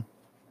coming home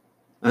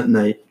at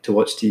night to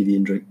watch TV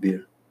and drink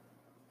beer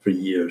for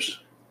years.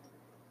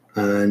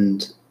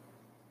 And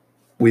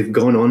we've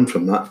gone on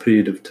from that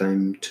period of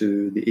time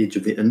to the age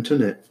of the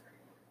internet.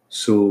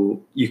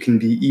 So you can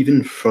be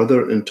even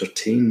further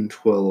entertained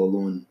while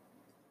alone,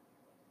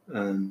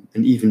 and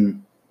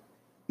even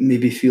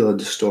maybe feel a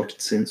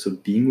distorted sense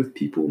of being with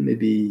people.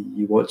 Maybe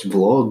you watch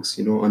vlogs,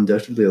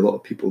 undoubtedly a lot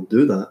of people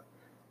do that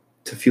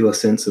to feel a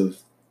sense of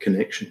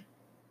connection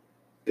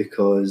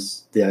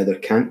because they either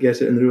can't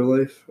get it in real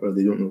life or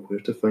they don't know where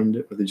to find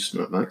it or they just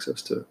don't have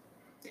access to it.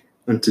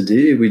 And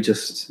today we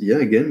just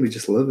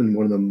live in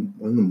one of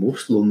the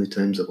most lonely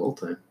times of all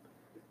time.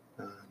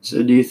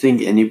 So do you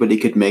think anybody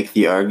could make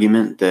the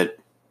argument that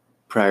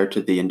prior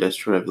to the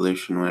Industrial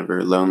Revolution,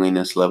 whenever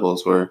loneliness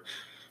levels were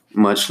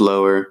much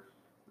lower,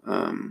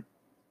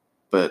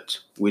 but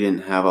we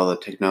didn't have all the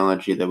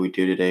technology that we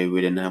do today,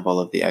 we didn't have all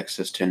of the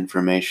access to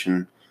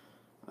information,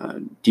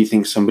 do you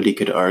think somebody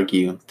could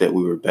argue that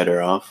we were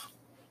better off?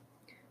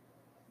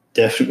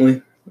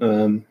 Definitely.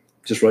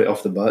 Just right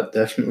off the bat,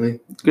 definitely.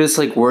 Because it's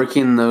like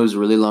working those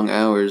really long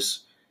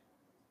hours,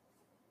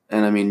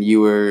 and I mean, you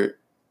were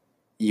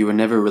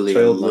never really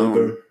Child alone.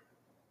 labor.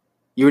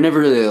 You were never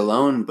really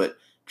alone, but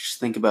just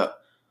think about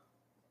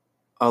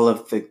all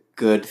of the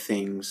good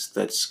things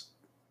that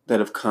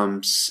have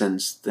come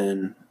since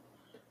then.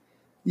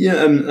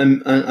 Yeah,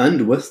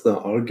 and with that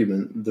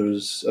argument,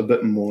 there's a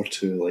bit more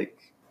to like.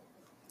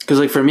 Because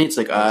like for me, it's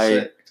like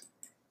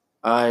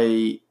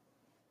I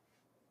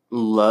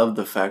love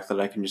the fact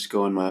that I can just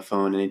go on my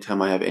phone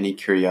anytime I have any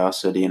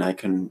curiosity, and I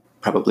can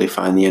probably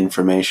find the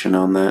information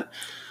on that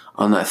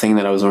thing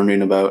that I was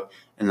wondering about,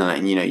 and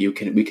then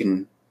we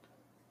can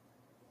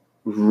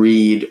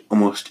read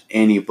almost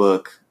any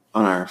book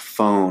on our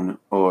phone,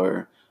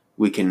 or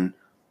we can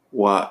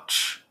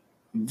watch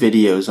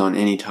videos on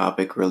any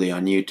topic really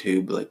on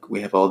YouTube. Like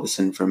we have all this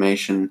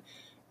information,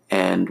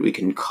 and we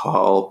can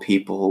call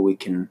people, we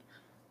can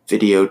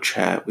video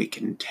chat, we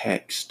can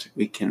text,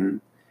 we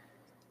can.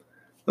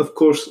 Of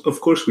course,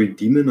 we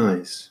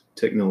demonize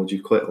technology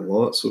quite a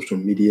lot, social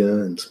media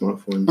and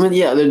smartphones. I mean,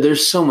 yeah,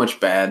 there's so much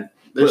bad.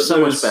 There's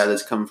so much bad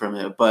that's come from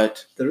it,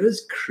 but there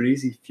is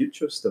crazy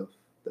future stuff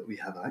that we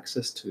have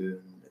access to,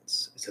 and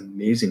it's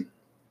amazing.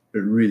 It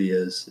really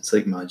is. It's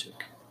like magic.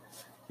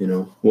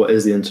 What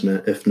is the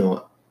internet if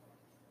not,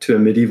 to a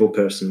medieval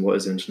person, what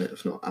is the internet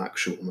if not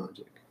actual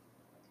magic?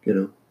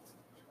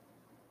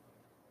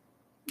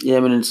 Yeah, I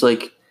mean, it's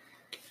like,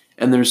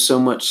 and there's so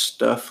much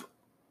stuff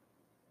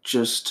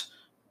just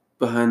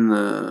behind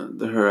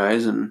the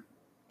horizon,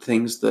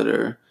 things that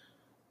are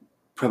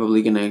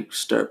probably going to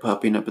start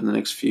popping up in the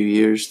next few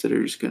years that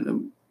are just going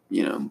to,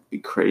 be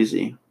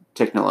crazy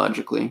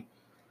technologically.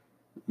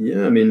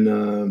 Yeah, I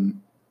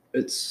mean,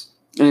 it's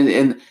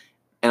and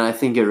I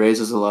think it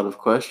raises a lot of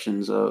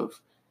questions of,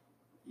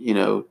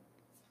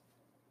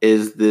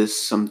 is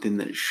this something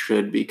that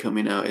should be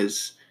coming out?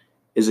 Is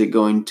it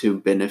going to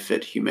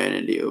benefit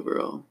humanity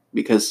overall?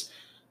 Because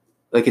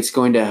like it's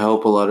going to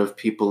help a lot of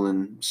people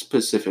in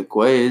specific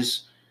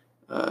ways.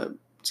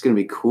 It's going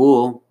to be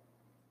cool,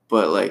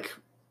 but like,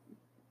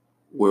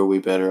 were we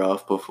better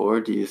off before?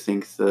 Do you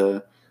think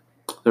the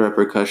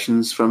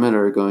repercussions from it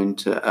are going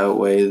to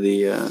outweigh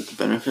the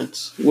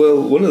benefits? Well,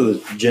 one of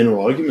the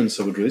general arguments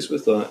I would raise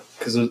with that,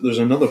 because there's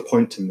another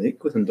point to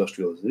make with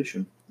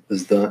industrialization,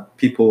 is that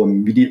people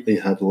immediately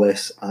had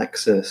less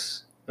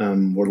access,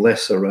 were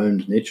less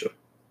around nature.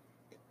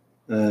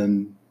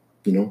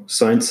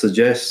 Science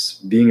suggests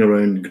being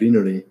around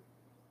greenery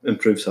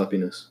improves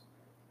happiness.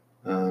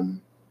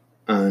 And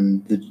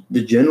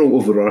the general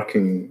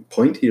overarching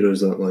point here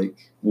is that, like,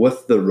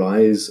 with the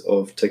rise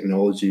of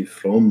technology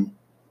from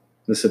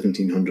the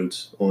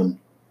 1700s on,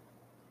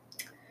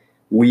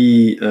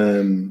 we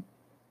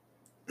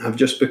have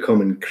just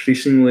become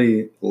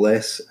increasingly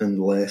less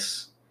and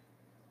less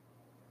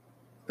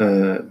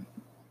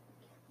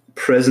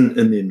present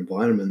in the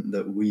environment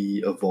that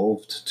we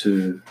evolved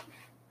to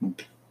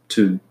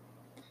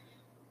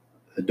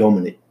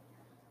dominate.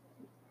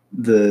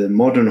 The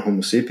modern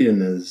Homo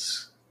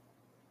sapien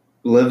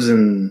lives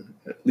in,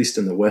 at least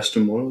in the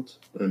Western world,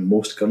 in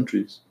most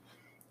countries,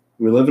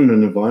 we live in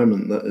an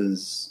environment that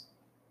is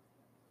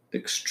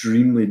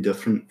extremely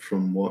different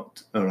from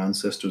what our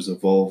ancestors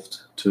evolved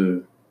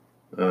to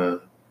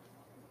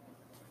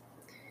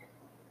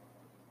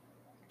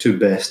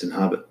best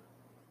inhabit.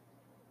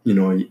 You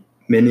know,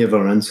 many of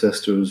our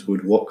ancestors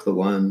would walk the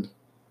land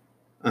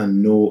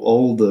and know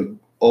all the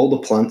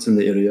plants in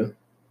the area,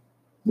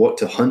 what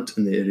to hunt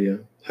in the area,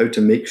 how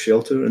to make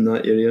shelter in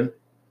that area,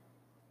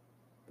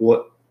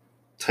 what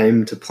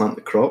time to plant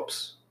the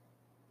crops,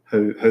 how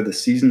the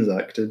seasons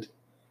acted,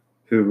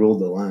 who ruled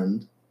the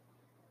land.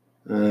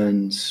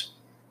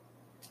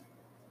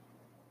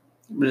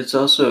 But it's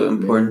also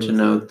important to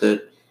note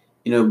that,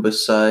 you know,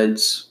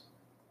 besides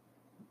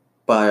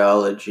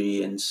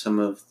biology and some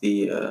of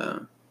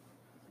the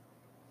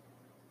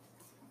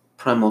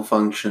primal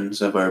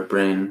functions of our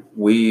brain,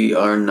 we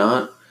are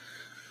not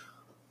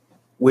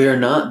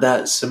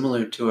that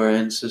similar to our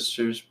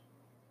ancestors,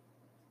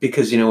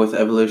 because, you know, with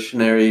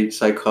evolutionary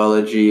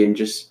psychology and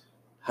just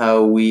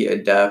how we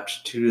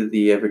adapt to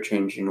the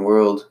ever-changing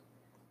world,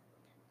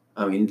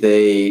 I mean,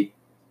 they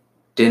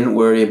didn't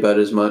worry about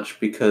as much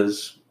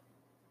because,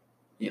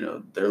 you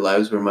know, their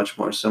lives were much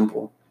more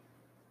simple.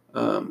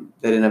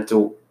 They didn't have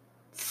to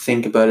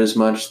think about as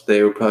much.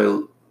 They were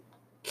probably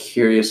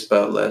curious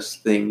about less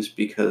things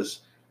because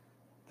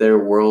their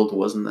world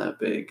wasn't that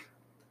big.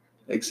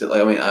 Except,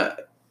 like, I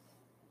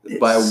mean,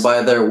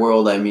 by their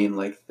world, I mean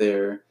like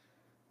their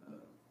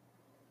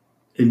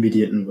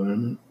immediate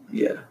environment.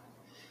 Yeah.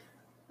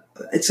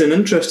 It's an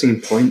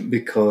interesting point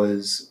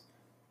because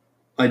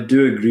I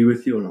do agree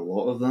with you on a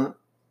lot of that,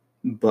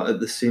 but at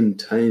the same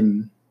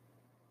time,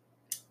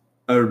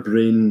 our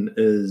brain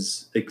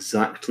is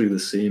exactly the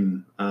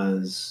same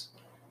as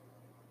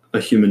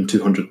a human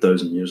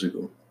 200,000 years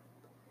ago.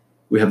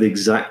 We have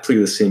exactly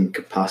the same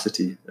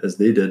capacity as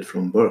they did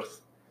from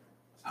birth.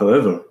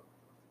 However,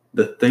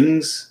 the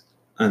things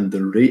and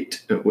the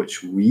rate at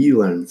which we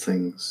learn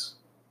things,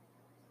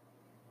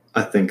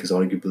 I think, is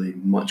arguably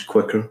much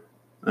quicker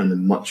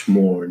and much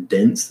more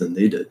dense than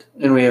they did.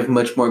 And we have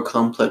much more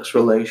complex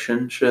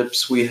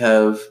relationships. We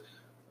have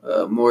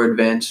more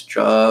advanced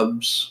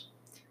jobs.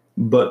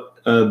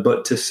 But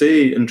to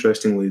say,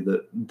 interestingly,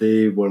 that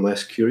they were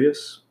less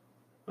curious,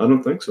 I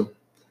don't think so.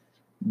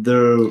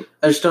 I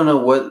just don't know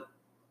what.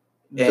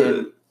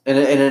 In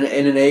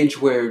an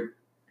age where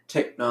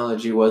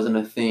technology wasn't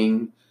a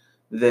thing,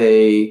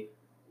 they,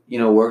 you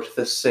know, worked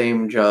the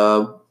same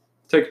job.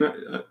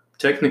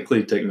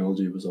 Technically,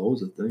 technology was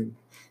always a thing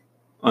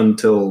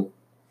until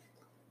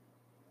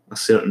a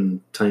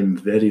certain time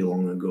very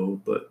long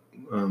ago. But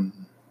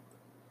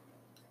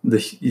the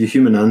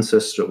human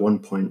ancestor at one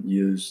point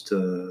used,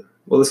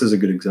 well, this is a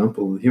good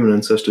example. The human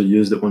ancestor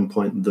used at one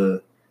point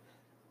the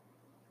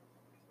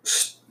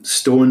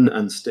stone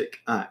and stick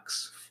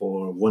axe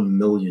for 1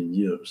 million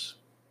years.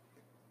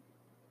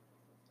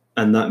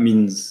 And that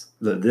means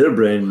that their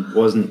brain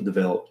wasn't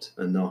developed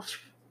enough,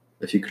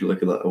 if you could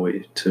look at that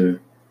way, to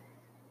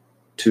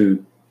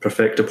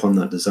perfect upon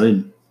that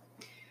design.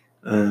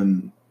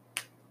 But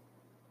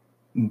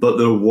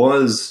there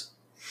was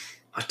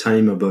a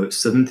time about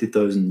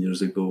 70,000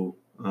 years ago,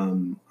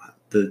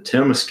 the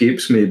term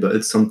escapes me, but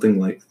it's something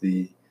like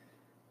the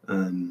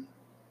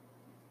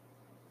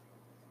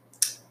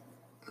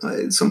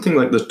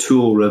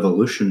tool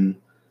revolution,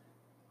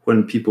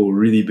 when people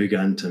really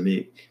began to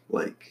make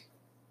like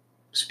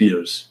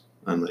spears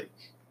and like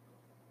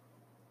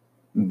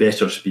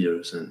better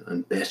spears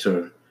and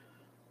better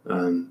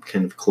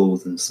kind of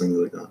clothes and things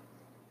like that.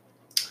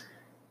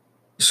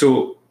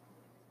 So,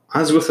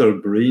 as with our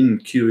brain,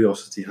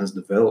 curiosity has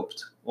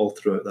developed all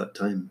throughout that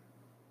time.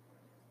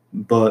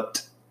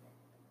 But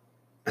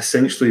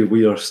essentially,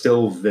 we are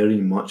still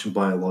very much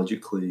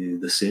biologically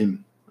the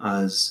same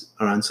as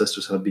our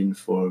ancestors have been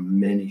for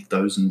many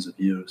thousands of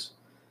years.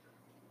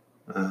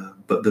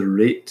 But the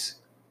rate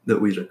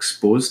that we're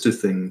exposed to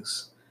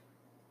things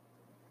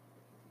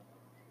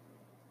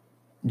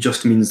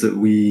just means that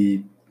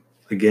we,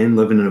 again,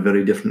 live in a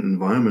very different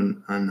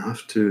environment and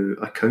have to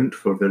account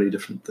for very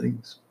different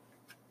things.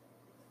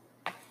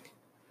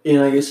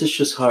 I guess it's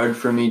just hard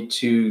for me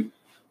to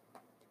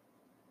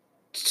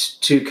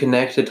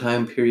connect a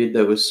time period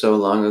that was so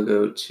long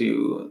ago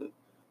to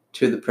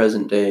the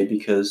present day,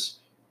 because,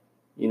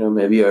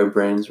 maybe our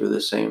brains were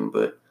the same,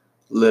 but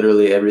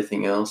literally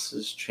everything else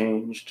has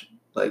changed,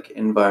 like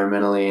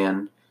environmentally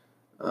and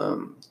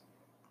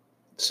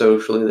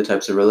socially, the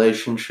types of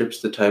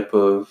relationships, the type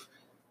of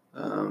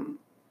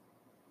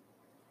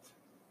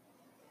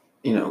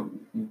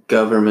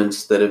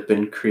governments that have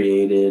been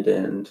created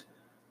and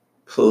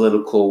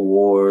political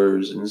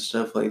wars and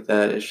stuff like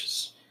that. It's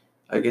just,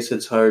 I guess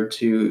it's hard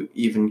to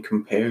even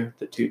compare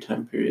the two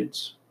time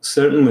periods.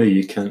 Certainly,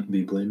 you can't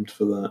be blamed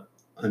for that.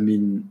 I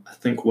mean, I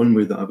think one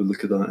way that I would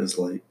look at that is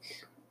like,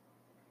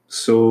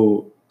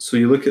 so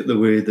you look at the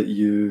way that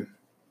you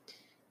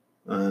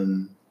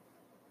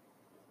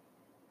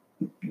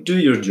do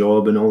your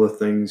job and all the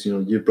things,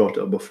 you brought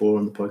it up before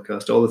on the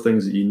podcast, all the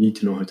things that you need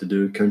to know how to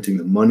do, counting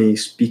the money,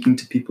 speaking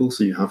to people,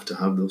 so you have to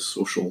have those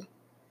social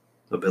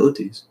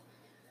abilities.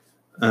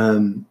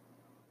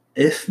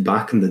 If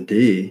back in the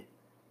day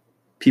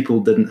people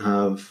didn't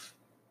have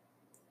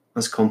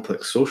as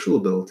complex social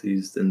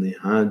abilities, then they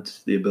had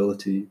the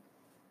ability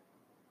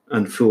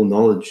and full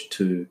knowledge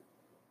to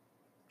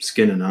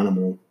skin an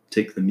animal,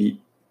 take the meat,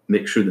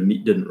 make sure the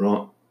meat didn't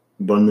rot,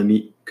 burn the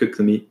meat, cook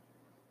the meat,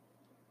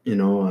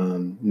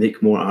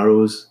 make more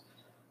arrows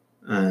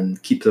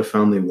and keep their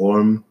family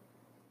warm.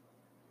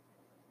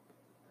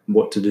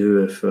 What to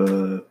do if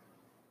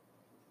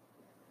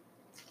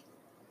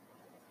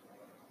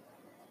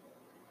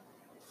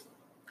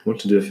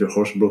your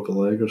horse broke a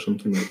leg or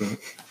something like that.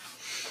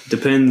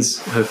 Depends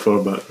how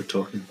far back we're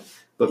talking.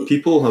 But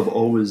people have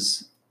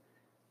always,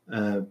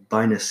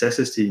 by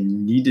necessity,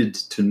 needed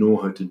to know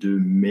how to do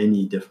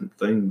many different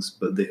things,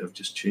 but they have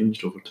just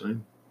changed over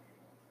time.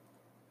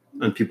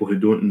 And people who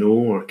don't know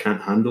or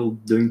can't handle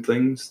doing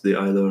things, they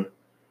either, a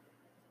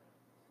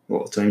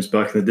lot of times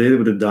back in the day, they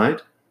would have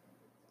died.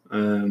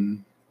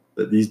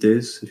 But these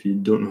days, if you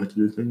don't know how to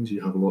do things, you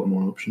have a lot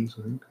more options,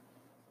 I think.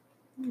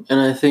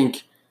 And I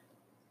think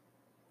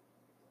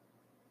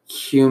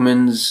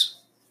humans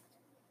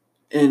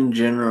in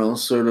general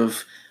sort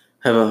of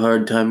have a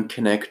hard time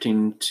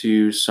connecting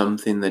to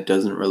something that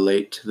doesn't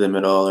relate to them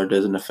at all or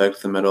doesn't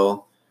affect them at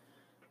all.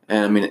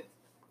 And I mean,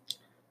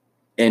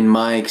 in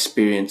my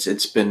experience,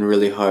 it's been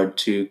really hard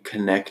to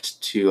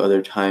connect to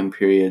other time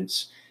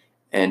periods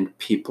and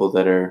people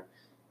that are,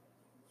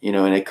 in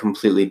a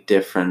completely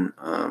different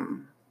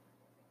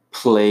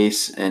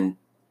place and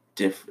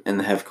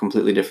have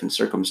completely different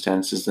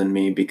circumstances than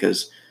me,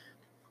 because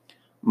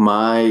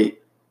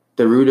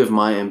the root of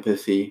my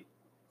empathy,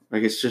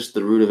 like it's just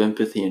the root of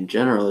empathy in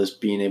general, is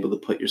being able to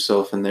put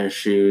yourself in their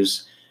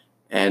shoes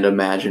and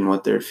imagine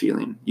what they're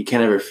feeling. You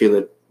can't ever feel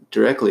it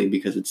directly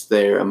because it's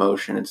their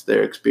emotion, it's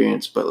their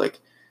experience, but like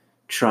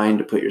trying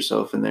to put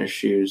yourself in their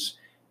shoes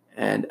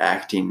and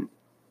acting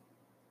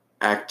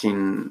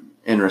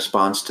in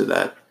response to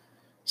that.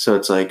 So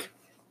it's like,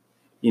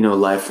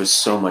 life was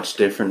so much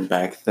different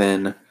back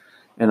then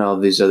and all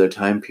these other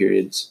time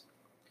periods.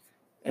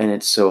 And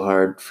it's so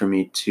hard for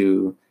me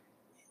to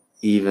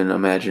even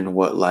imagine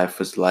what life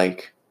was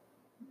like,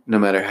 no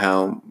matter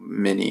how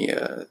many,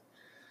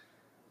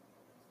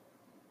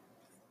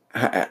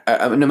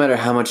 no matter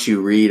how much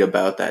you read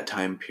about that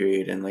time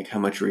period and like how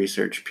much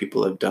research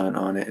people have done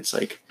on it. It's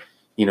like,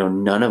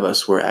 none of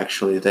us were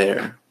actually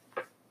there.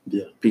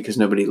 Yeah. Because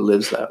nobody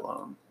lives that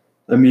long.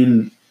 I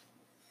mean,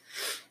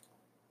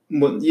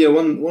 one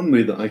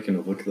way that I kind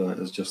of look at that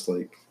is just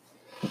like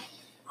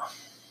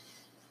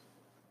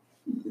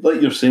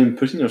you're saying,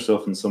 putting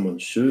yourself in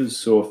someone's shoes.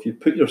 So if you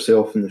put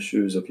yourself in the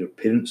shoes of your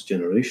parents'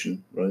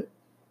 generation, right,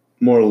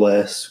 more or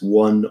less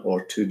 1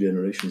 or 2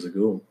 generations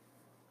ago,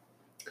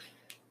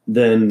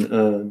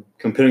 then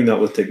comparing that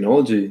with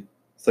technology,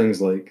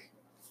 things like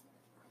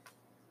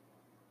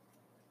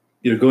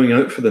you're going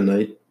out for the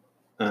night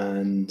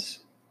and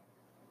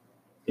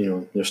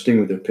you're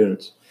staying with your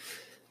parents,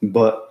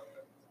 but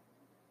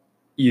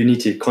you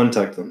need to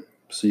contact them.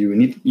 So you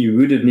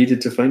would have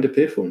needed to find a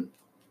payphone.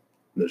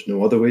 There's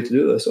no other way to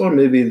do this. Or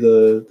maybe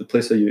the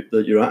place that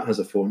you're at has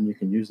a phone, you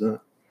can use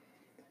that.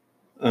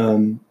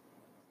 And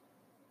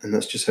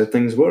that's just how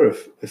things were.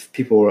 If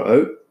people were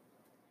out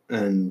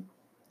and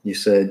you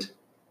said,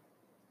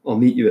 I'll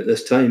meet you at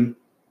this time,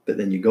 but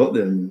then you got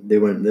there and they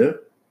weren't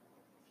there,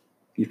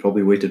 you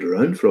probably waited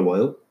around for a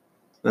while.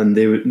 And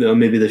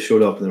maybe they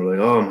showed up and they were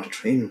like, oh, my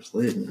train was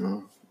late.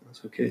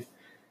 That's okay.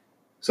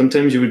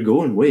 Sometimes you would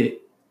go and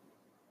wait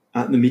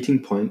at the meeting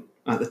point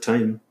at the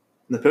time,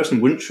 and the person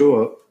wouldn't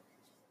show up.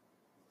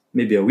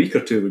 Maybe a week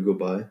or 2 would go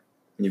by, and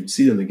you would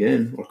see them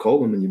again or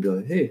call them, and you'd be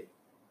like, hey,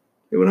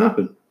 what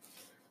happened?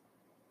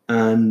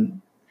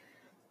 And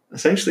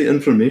essentially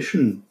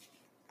information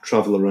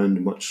traveled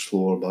around much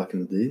slower back in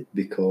the day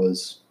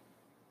because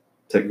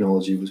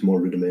technology was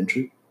more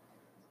rudimentary.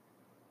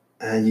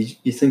 And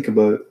you think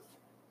about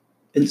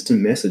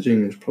instant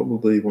messaging is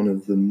probably one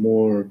of the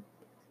more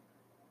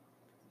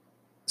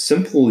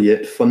simple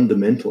yet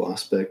fundamental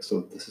aspects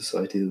of the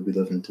society that we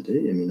live in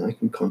today. I mean, I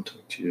can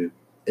contact you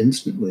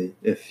instantly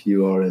if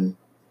you are in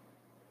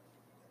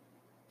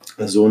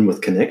a zone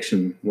with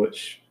connection,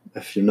 which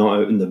if you're not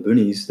out in the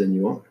boonies, then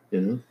you are,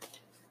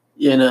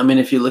 Yeah, no, I mean,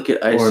 if you look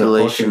at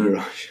isolation,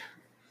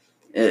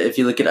 if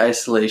you look at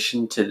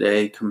isolation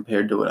today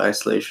compared to what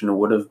isolation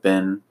would have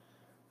been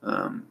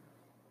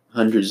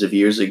hundreds of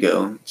years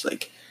ago, it's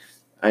like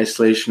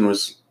isolation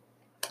was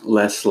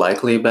less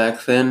likely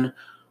back then,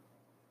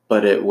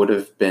 but it would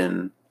have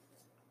been,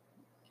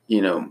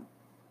 it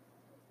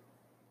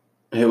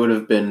would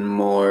have been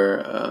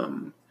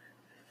more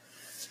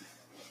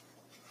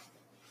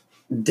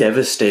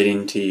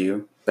devastating to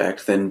you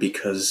back then,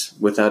 because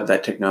without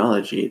that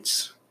technology,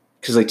 it's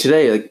because like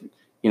today, like,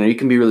 you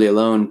can be really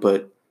alone,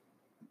 but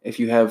if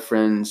you have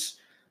friends,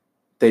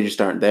 they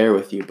just aren't there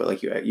with you. But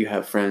like you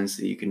have friends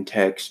that you can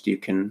text, you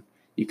can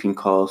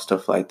call,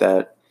 stuff like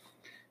that.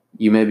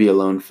 You may be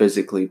alone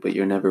physically, but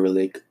you're never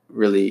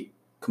really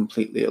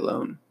completely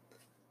alone.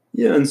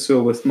 Yeah, and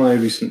so with my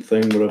recent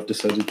thing where I've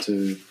decided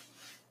to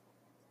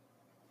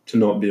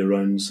not be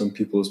around some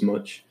people as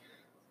much,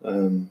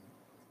 um,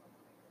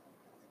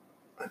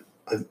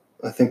 I,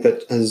 I think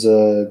that as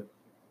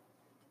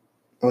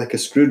like a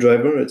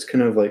screwdriver, it's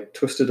kind of like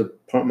twisted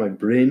apart my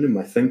brain and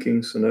my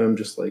thinking. So now I'm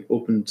just like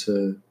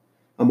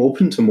I'm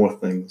open to more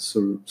things.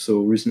 So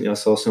recently I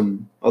saw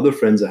some other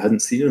friends I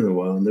hadn't seen in a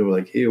while, and they were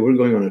like, "Hey, we're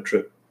going on a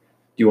trip.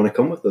 Do you want to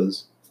come with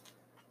us?"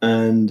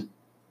 And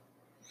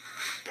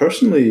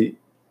personally,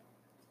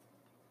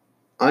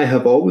 I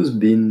have always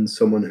been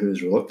someone who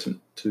is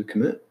reluctant to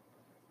commit.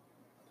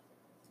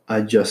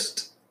 I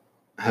just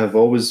have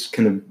always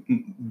kind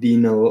of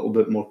been a little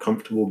bit more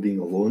comfortable being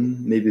alone,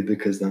 maybe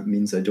because that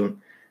means I don't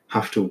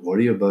have to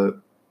worry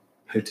about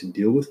how to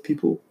deal with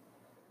people.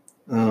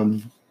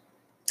 Um,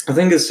 I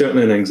think it's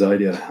certainly an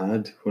anxiety I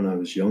had when I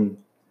was young.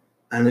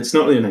 And it's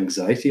not really an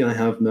anxiety I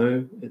have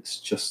now, it's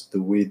just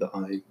the way that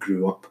I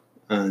grew up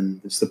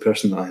and it's the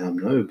person that I am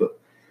now. But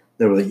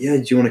they were like, "Yeah,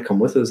 do you want to come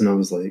with us?" And I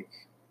was like,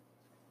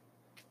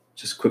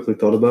 just quickly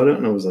thought about it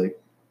and I was like,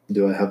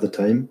 "Do I have the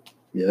time?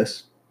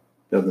 Yes.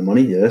 Do I have the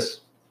money?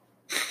 Yes.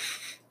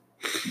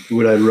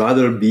 Would I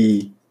rather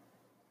be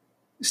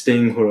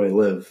staying where I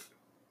live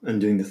and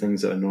doing the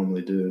things that I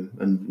normally do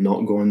and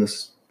not go on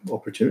this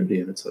opportunity?"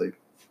 And it's like,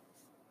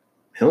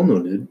 hell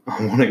no, dude.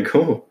 I want to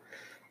go.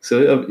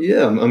 So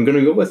yeah, I'm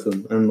gonna go with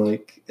them. And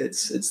like,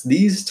 it's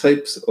these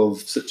types of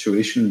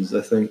situations,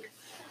 I think,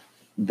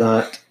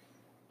 that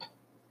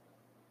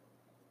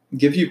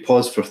give you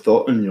pause for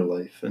thought in your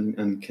life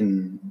and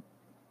can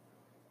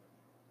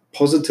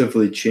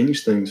positively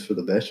change things for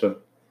the better.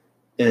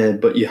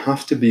 But you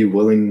have to be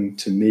willing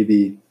to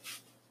maybe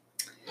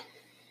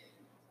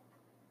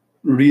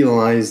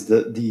realize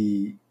that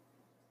the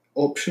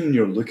option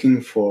you're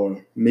looking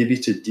for, maybe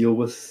to deal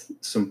with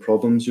some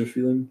problems you're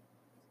feeling,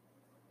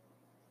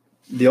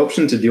 the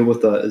option to deal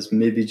with that is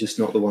maybe just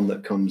not the one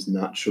that comes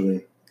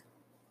naturally.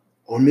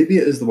 Or maybe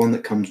it is the one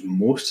that comes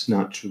most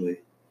naturally,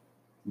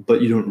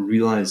 but you don't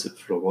realize it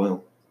for a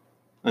while.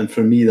 And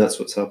for me, that's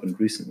what's happened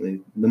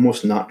recently. The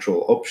most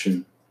natural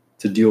option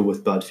to deal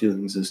with bad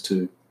feelings is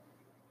to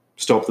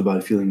stop the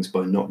bad feelings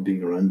by not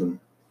being around them.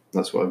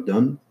 That's what I've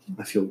done.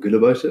 I feel good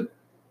about it.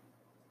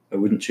 I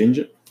wouldn't change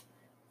it.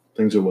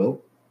 Things are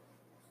well.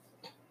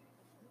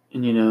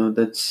 And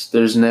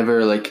there's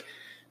never like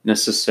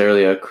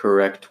necessarily a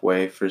correct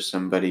way for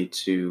somebody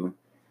to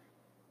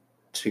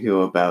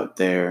go about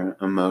their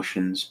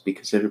emotions,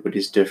 because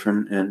everybody's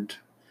different. And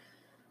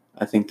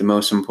I think the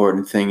most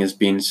important thing is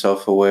being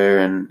self-aware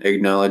and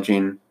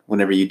acknowledging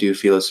whenever you do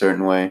feel a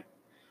certain way,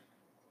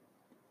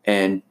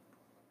 and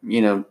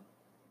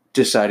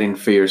deciding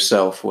for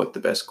yourself what the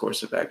best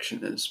course of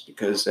action is,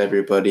 because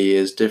everybody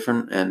is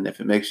different. And if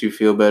it makes you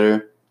feel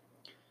better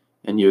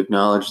and you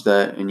acknowledge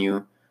that and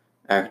you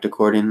act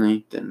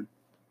accordingly, then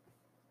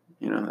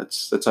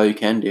that's all you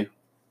can do.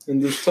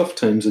 And there's tough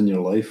times in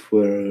your life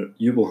where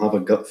you will have a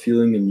gut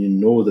feeling and you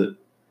know that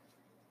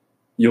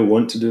you'll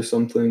want to do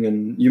something,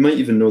 and you might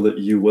even know that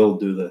you will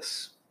do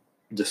this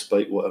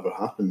despite whatever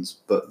happens.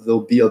 But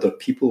there'll be other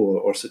people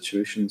or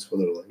situations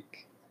where they're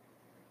like,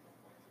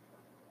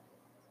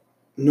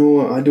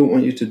 "No, I don't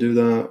want you to do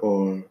that,"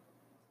 or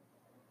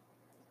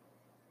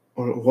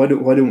why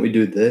don't we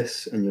do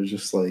this? And you're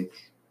just like,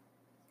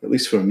 at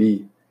least for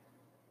me,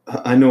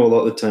 I know a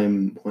lot of the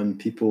time when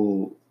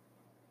people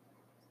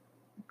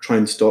try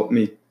and stop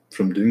me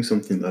from doing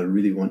something that I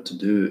really want to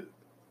do,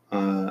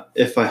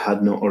 if I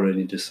had not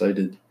already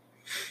decided,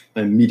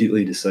 I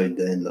immediately decide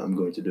then that I'm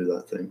going to do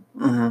that thing.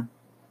 Mm-hmm.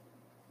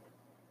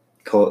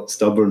 Call it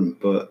stubborn,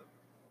 but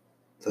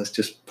that's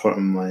just part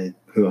of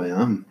who I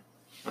am,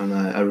 and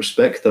I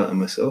respect that in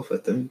myself, I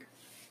think.